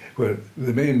where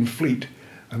the main fleet,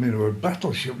 there were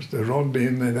battleships, the Rodney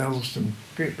and the Nelson,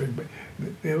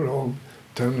 they were all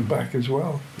turning back as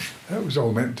well. That was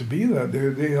all meant to be that.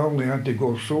 They only had to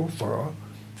go so far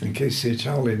in case the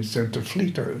Italians sent a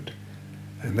fleet out,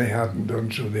 and they hadn't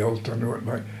done, so they all turned and went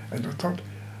back. And I thought,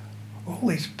 all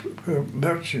these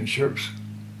merchant ships,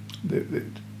 there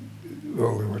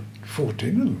were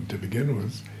 14 of them to begin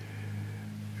with.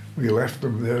 We left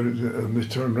them there, and they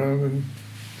turned around,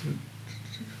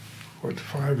 and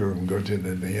 5 of them got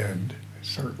in the end.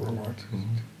 Circle a lot.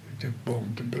 They just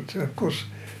bombed them. But of course,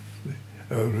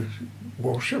 our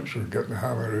warships were getting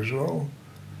hammered as well.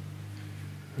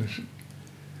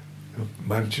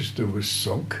 Manchester was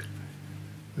sunk.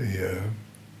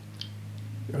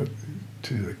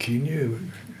 To the Kenya,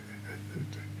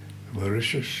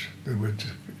 Mauritius, they were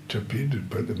torpedoed,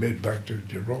 but they made back to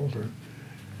Gibraltar.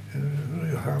 A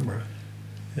real hammer.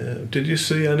 Yeah. Did you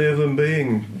see any of them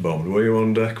being bombed? Were you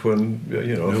on deck when,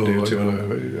 you know, off duty?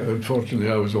 Unfortunately,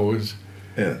 I was always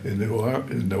in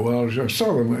the waters. I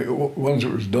saw them once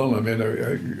it was done. I mean,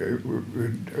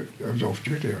 I was off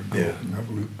duty. I'd go up and have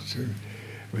a look. So,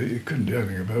 but you couldn't do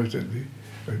anything about it.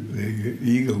 The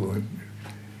Eagle,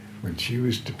 when she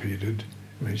was torpedoed,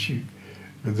 I mean,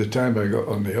 by the time I got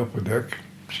on the upper deck,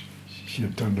 she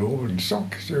had turned over and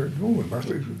sunk. So, that was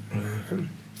a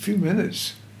few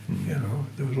minutes. You know,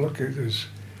 they were lucky there's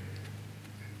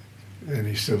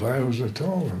any survivors at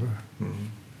all.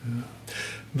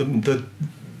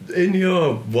 In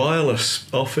your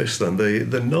wireless office, then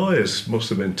the noise must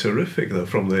have been terrific, though,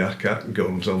 from the ack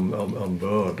guns on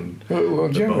board. And well,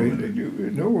 generally, we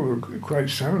were quite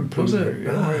soundproof. Was it?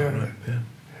 Right, yeah.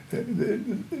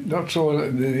 Not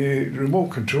so the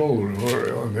remote control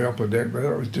on the upper deck, but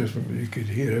that was different. You could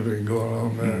hear everything going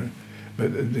on there.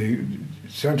 But the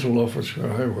central office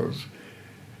where I was,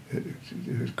 it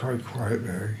was quite quiet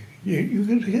there. You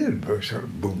could hear it burst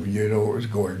out, boom, you know what was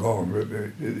going on, but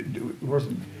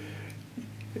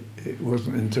it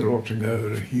wasn't interrupting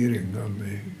our hearing on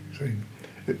the thing.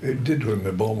 It did when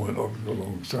the bomb went off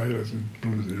alongside us and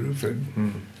blew the roof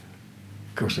in.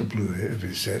 Of course, it blew the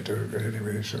heavy setter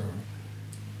anyway, so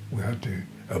we had to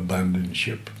abandon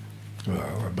ship.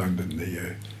 Well, abandon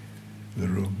the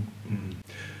room.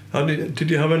 And did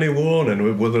you have any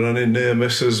warning? Were there any near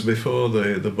misses before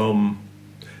the bomb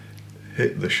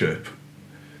hit the ship?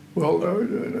 Well,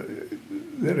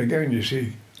 then again, you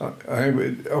see, up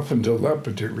until that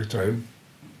particular time,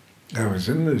 I was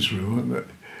in this room, and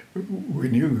we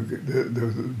knew the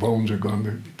bombs were gone.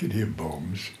 You could hear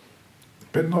bombs,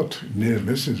 but not near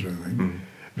misses or anything.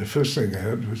 The first thing I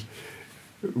heard was,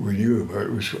 we knew about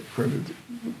it, was when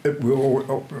we all went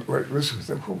up like this.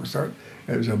 What was that?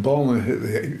 It was a bomb that hit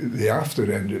the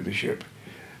after end of the ship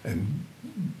and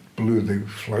blew the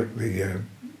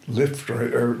lift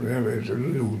right out. It was a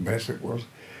real mess it was.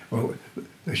 Well,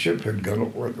 the ship had gone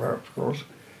up like that, of course,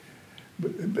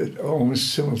 but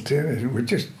almost simultaneously. We're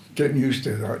just getting used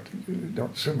to that.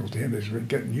 Not simultaneously, we're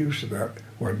getting used to that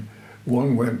when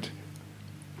one went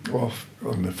off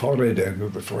on the forward end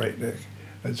of the flight deck.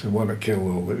 That's the one that killed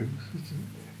a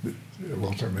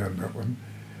lot of men, that one.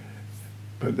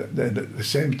 But then at the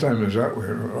same time as that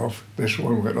went off, this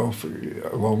one went off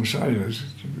alongside us,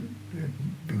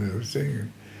 blew the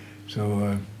thing.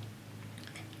 So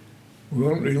we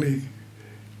weren't really,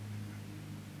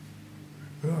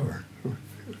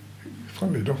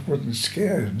 funny enough, wasn't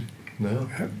scared. No.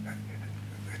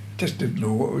 Just didn't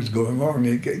know what was going on.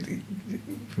 You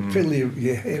fill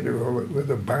your head with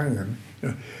a bang.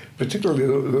 And, particularly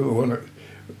the one that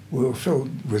we were filled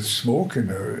with smoke in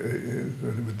there,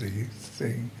 with the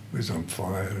thing was on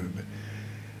fire. And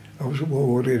I was more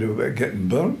worried about getting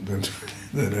burnt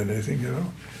than anything, you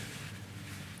know.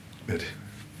 But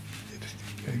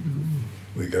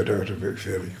we got out of it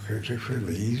fairly quickly,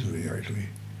 fairly easily, actually.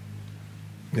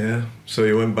 Yeah. So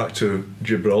you went back to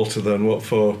Gibraltar then, what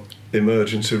for?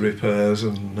 Emergency repairs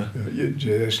and...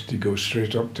 You go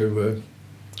straight up to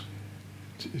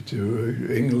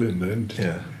England and...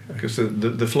 Yeah, because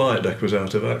the flight deck was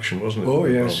out of action, wasn't it? Oh,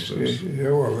 yes.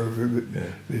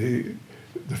 The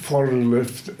forward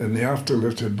lift and the after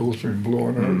lift had both been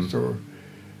blown out, so...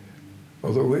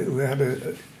 Although we had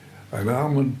an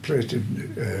armoured plated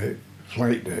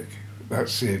flight deck, that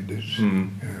saved us.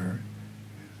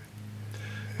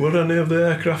 Were any of the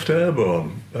aircraft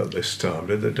airborne at this time?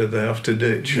 Did they have to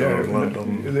ditch or land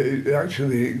on?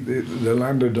 Actually, they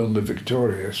landed on the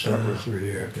Victorious. That was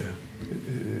the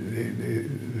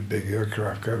big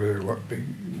aircraft carrier, big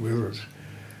with us.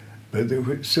 But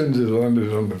as soon as they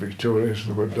landed on the Victorious,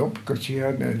 they were dumped because she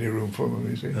hadn't any room for them.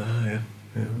 You see.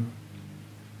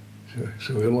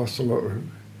 So we lost a lot of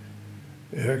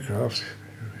aircraft.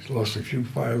 We lost a few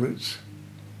pilots.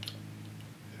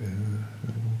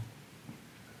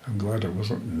 I'm glad I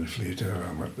wasn't in the fleet air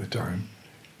at the time.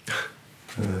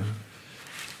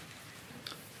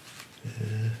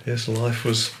 Yes, life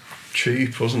was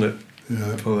cheap, wasn't it?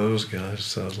 Yeah. For those guys,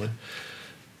 sadly.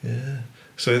 Yeah.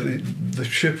 So the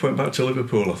ship went back to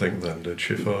Liverpool, I think, then, did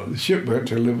she? The ship went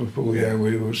to Liverpool, yeah.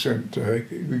 We were sent,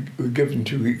 we were given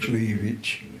 2 weeks leave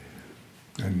each.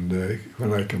 And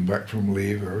when I came back from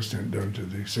leave, I was sent down to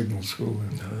the signal school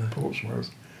in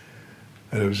Portsmouth.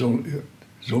 And I was only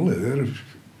there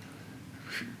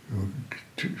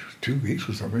 2 weeks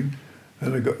or something,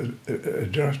 And I got a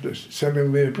draft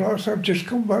sending me abroad. So I've just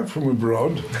come back from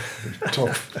abroad.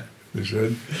 Tough, they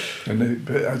said. And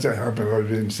but as it happened, I was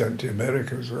being sent to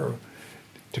America so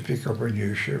to pick up a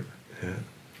new ship. Yeah.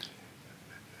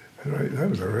 Right, that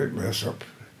was a right mess up.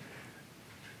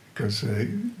 Because they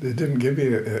didn't give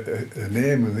you a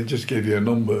name, and they just gave you a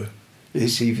number,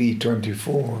 ACV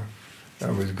 24.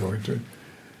 I was going to.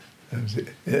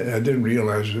 I didn't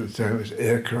realise at the time it was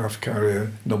aircraft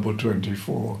carrier number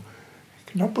 24.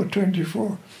 Number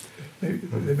 24. The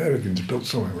Americans built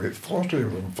something like 40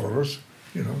 of them for us,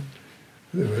 you know.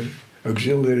 They were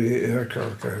auxiliary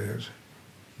aircraft carriers.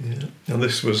 Yeah. And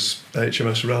this was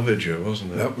HMS Ravager,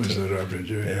 wasn't it? That was the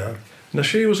Ravager, yeah. Now,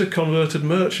 she was a converted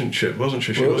merchant ship, wasn't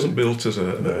she? She wasn't built as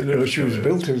a... No, she was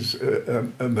built as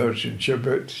a merchant ship,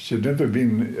 but she'd never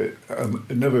been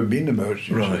a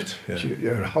merchant right, ship.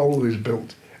 Yeah. Her hull was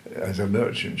built as a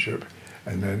merchant ship,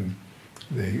 and then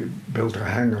they built a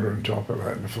hangar on top of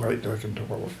that and a flight deck on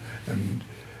top of it. And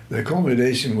the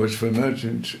accommodation was for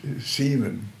merchant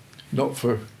seamen, not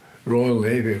for Royal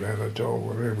Navy men at all.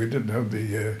 We didn't have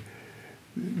the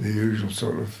usual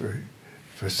sort of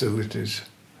facilities.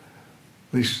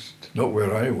 At least not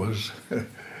where I was.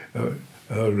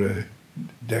 Our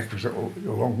deck was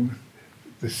along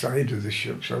the side of the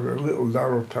ship, so a little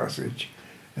narrow passage,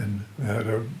 and we had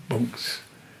our bunks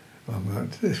on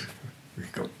that. We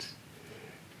got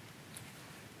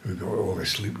all the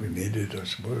sleep we needed, I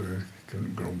suppose. We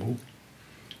couldn't grumble.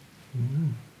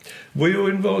 Mm. Were you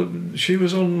involved? She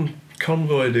was on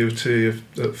convoy duty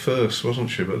at first, wasn't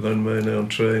she? But then mainly on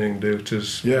training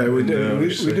duties. Yeah, we did.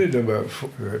 We did about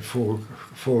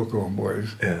four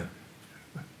convoys. Yeah.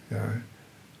 Yeah.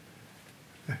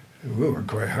 We were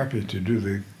quite happy to do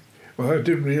the. Well, I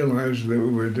didn't realise that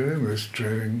we were doing this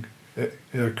training,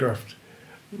 aircraft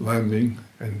landing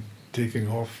and taking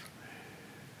off.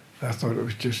 I thought it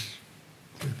was just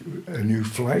a new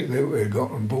flight that we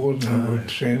got on board, and we were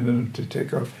training them to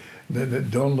take off. And then it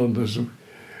dawned on us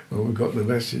when we got the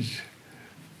message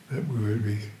that we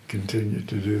would continue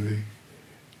to do the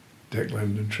deck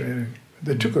landing training.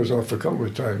 They took us off a couple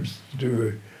of times to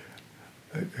do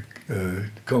a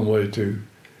convoy to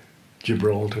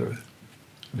Gibraltar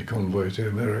and a convoy to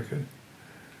America.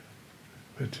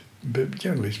 But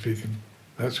generally speaking,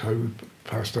 that's how we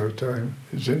passed our time.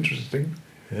 It's interesting.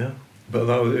 Yeah, but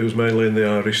it was mainly in the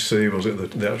Irish Sea, was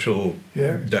it? The actual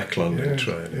deck landing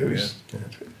training. It was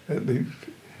at the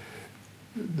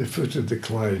foot of the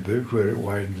Clyde, where it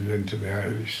widened into the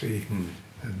Irish Sea,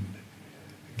 and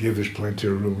gave us plenty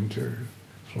of room to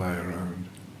fly around.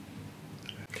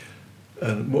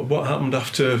 And what happened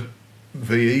after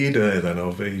VE Day then,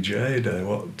 or VJ Day?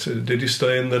 What did you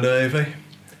stay in the Navy?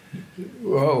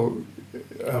 Well,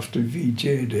 after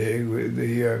VJ Day, we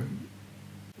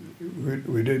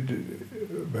did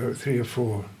about 3 or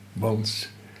 4 months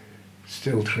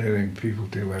still training people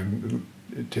to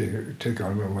take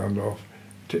on and land off,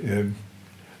 land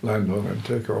on and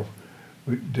take off.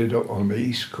 We did up on the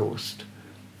east coast,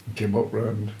 and came up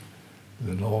round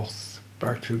the north,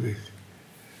 back to the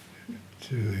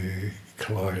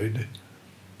Clyde.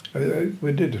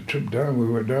 We did a trip down. We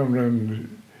went down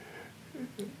round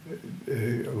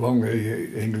along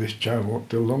the English Channel up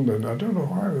to London. I don't know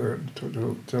why we went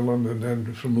to London.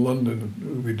 Then from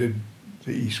London we did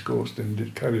the east coast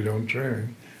and carried on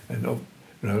training, and up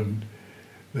round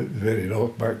the very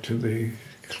north back to the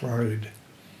Clyde.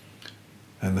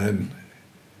 And then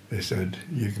they said,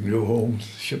 you can go home, the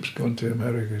ship's gone to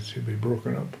America to be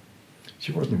broken up.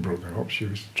 She wasn't broken up, she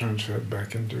was transferred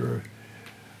back into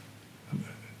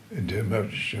a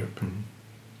merchant ship.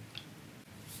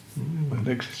 My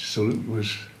next salute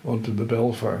was onto the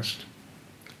Belfast.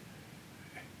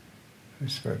 I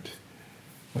spent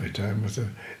my time with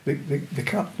the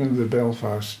captain of the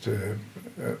Belfast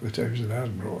at the time was an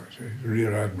admiral,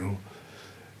 Rear Admiral,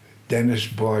 Dennis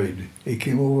Boyd. He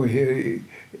came over here,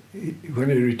 when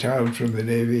he retired from the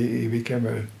Navy, he became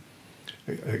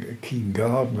a keen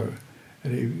gardener,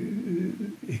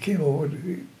 and he came over,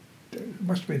 it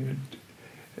must have been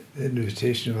an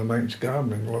invitation of the Manx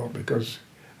gardening lot, because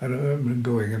I remember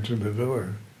going into the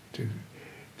villa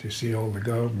to see all the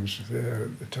gardens there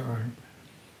at the time.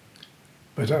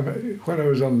 But when I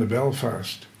was on the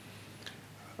Belfast,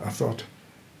 I thought,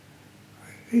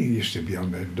 he used to be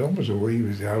on the Indomitable, he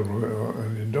was the admiral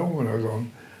on the Indomitable I was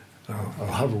on. I'll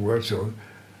have a word. So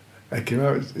I came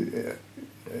out the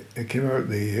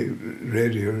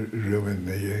radio room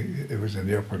it was in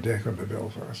the upper deck of the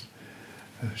Belfast,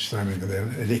 standing there,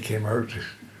 and he came out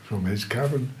from his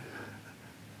cabin,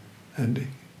 and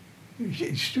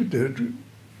he stood there,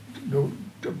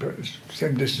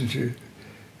 same distance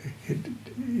he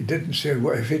didn't say,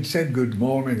 well, if he'd said good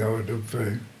morning, I would have,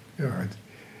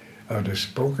 I'd have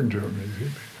spoken to him.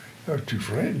 I was too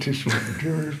frightened to speak to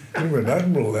him. He was an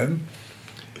admiral then.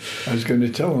 I was going to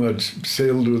tell him I'd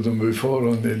sailed with him before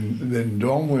on the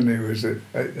Dom when he was a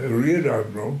rear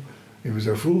admiral. He was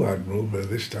a full admiral by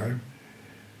this time.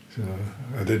 So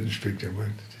I didn't speak to him.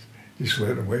 I just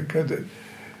let him wait.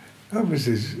 That was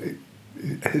his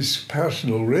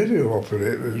personal radio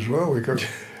operator as well. He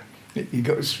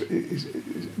got his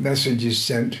messages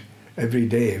sent every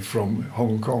day from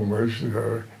Hong Kong, where was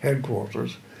our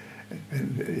headquarters.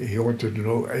 And he wanted to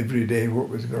know every day what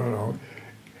was going on.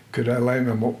 Could I line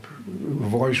him up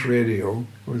voice radio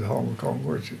with Hong Kong,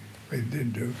 which I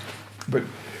did do. But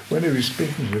when he was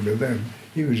speaking to me then,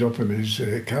 he was up in his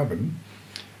cabin,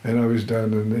 and I was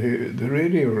down in the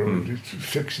radio room just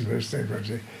fixing this thing. I'd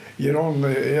say, "You're on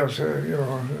the air, sir," you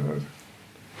know.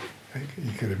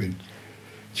 He could have been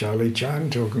Charlie Chan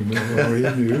talking to him, or he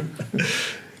knew.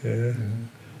 Yeah.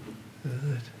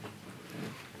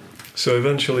 So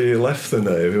eventually you left the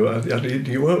Navy.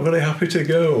 You weren't very happy to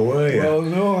go, were you? Well,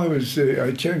 no, I was.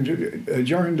 I joined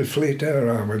the Fleet Air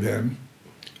Arm again,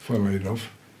 funnily enough.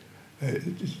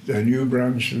 A new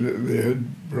branch that they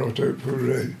had brought out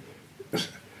for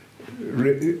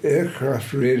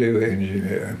aircraft radio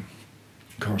engineer.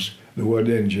 Of course, the word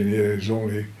engineer is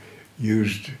only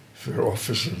used for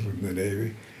officers in the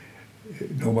Navy.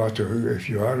 No matter if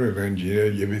you are an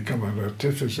engineer, you become an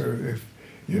artificer if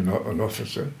you're not an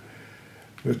officer.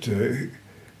 But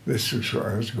this was what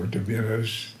I was going to be, and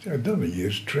I'd done a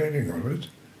year's training on it,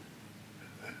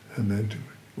 and then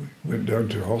went down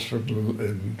to hospital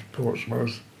in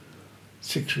Portsmouth,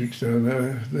 6 weeks down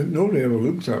there. Nobody ever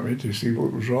looked at me to see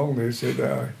what was wrong. They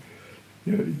said,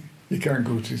 you can't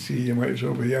go to sea, you might as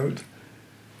well be out.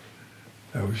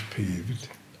 I was peeved.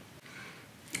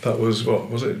 That was, what,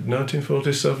 was it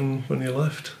 1947 when you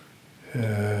left?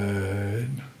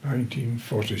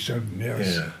 1947,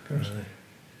 yes. Yeah. Right.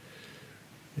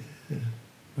 Yeah.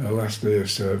 My last day of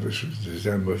service was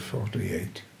December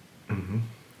 48. Mm-hmm.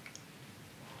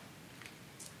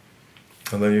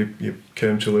 And then you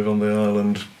came to live on the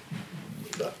island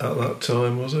at that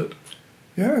time, was it?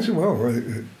 Yes, well,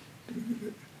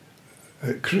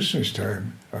 at Christmas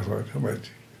time, I thought,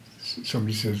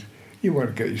 somebody says, you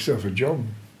want to get yourself a job.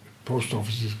 Post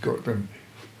office has got them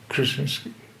Christmas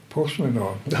postman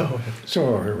on. Oh.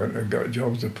 So I went and got a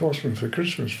job as a postman for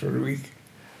Christmas for a week.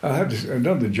 I had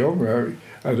another job.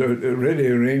 I'd already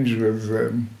arranged with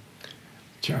a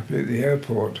chap at the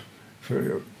airport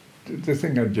for the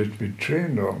thing I'd just been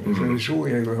trained on. Mm-hmm. So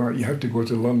you had to go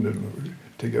to London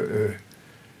to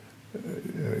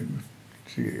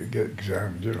get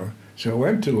examined, you know. So I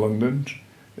went to London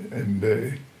and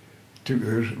took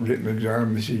the written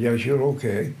exam. They said, yes, you're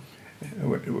okay. I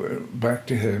went back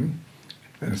to him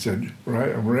and I said,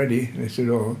 right, I'm ready. And they said,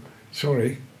 oh,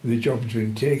 sorry, the job's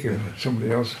been taken,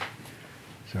 somebody else.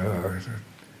 So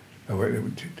I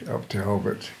went up to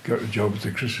Albert, got a job as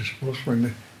a Christmas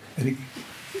postman, and he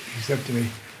said to me,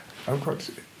 I've got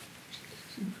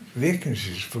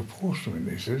vacancies for postmen,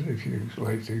 he said, if you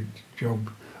like the job.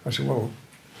 I said, well,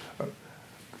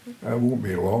 I won't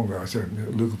be long. I said,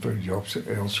 looking for jobs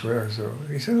elsewhere. So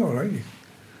he said, all right.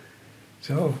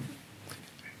 So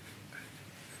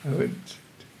I went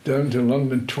down to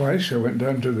London twice. I went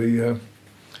down to the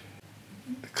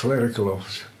clerical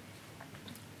office.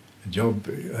 A job,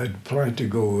 I'd applied to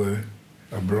go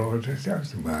abroad. I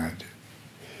was mad.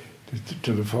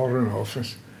 To the Foreign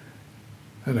Office.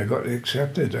 And I got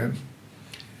accepted then.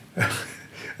 I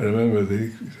remember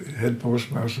the head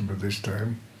postmaster by this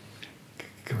time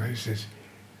he says,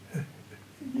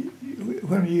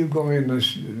 when are you going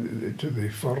to the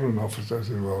Foreign Office? I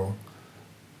said, well,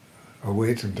 I'll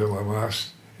wait until I'm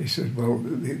asked. He said, well,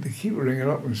 they keep ringing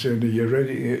up and saying, are you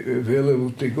ready,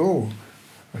 available to go?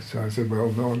 So I said,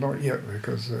 well, no, not yet,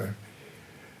 because my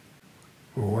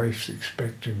wife's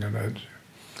expecting, and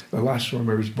the last one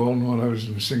I was born when I was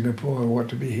in Singapore. I want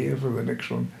to be here for the next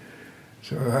one.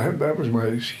 So that was my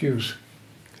excuse.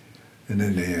 And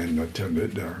in the end, I turned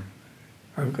it down.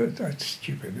 I've got that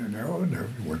stupid, I never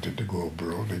wanted to go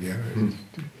abroad again.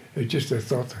 It just, I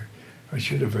thought I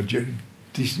should have a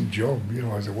decent job, you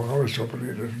know, as a wireless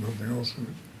operator and nothing else.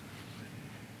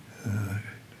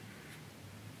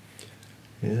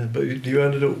 Yeah, but you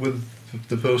ended up with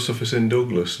the post office in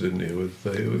Douglas, didn't you? With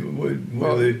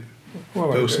the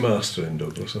postmaster in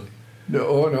Douglas.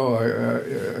 No,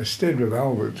 I stayed with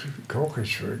Albert Caucus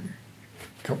for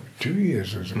 2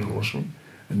 years as a postman,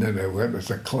 and then I went as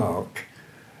a clerk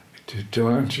to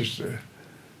Manchester,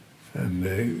 and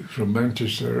from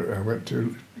Manchester I went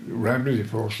to Ramsey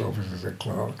Post Office as a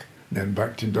clerk then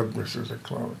back to Douglas as a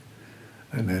clerk.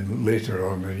 And then later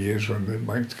on in years when the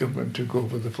Manx government took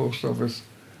over the post office,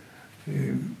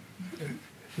 the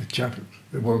chap,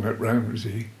 the one at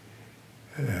Ramsey,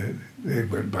 they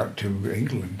went back to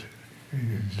England. He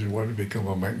didn't want to become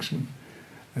a Manxman.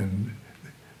 And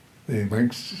the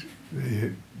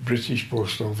British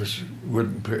post office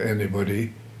wouldn't put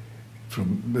anybody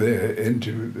from there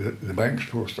into the Manx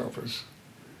post office.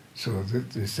 So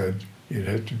they said you'd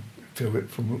have to fill it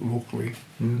from locally.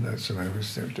 And that's when I was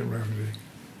sent to Ramsey.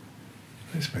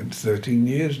 I spent 13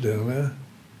 years down there.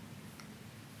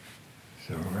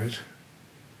 It's all right.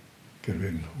 Could have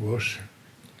been worse.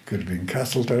 Could have been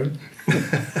Castletown.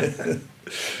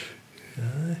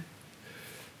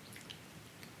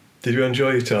 Did you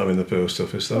enjoy your time in the post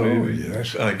office? Oh,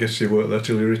 yes. I guess you worked there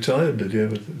till you retired, did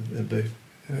you?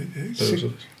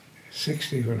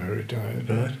 60 when I retired.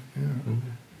 Right. Yeah.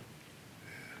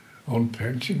 On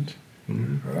pension.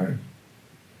 Right.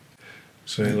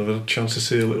 So you'll have a chance to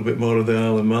see a little bit more of the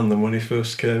Isle of Man than when he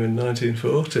first came in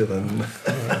 1940 then.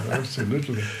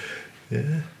 Absolutely.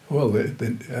 Yeah. Well,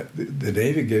 the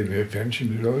Navy gave me a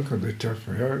pension as well because they took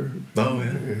me out. Oh,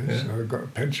 yeah. So I got a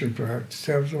pension for that.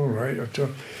 Sounds all right.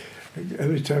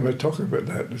 Every time I talk about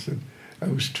that, I said, I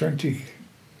was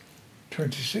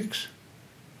 26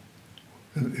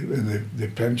 when they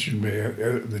pensioned me out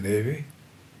of the Navy.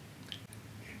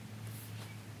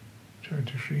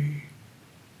 23.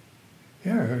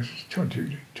 Yeah, I was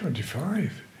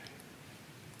 25.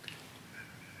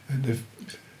 And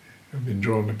I've been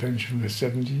drawing a pension for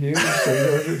 70 years.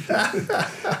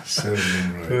 So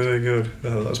right. Very good.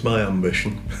 Well, that's my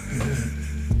ambition.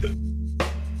 Yeah.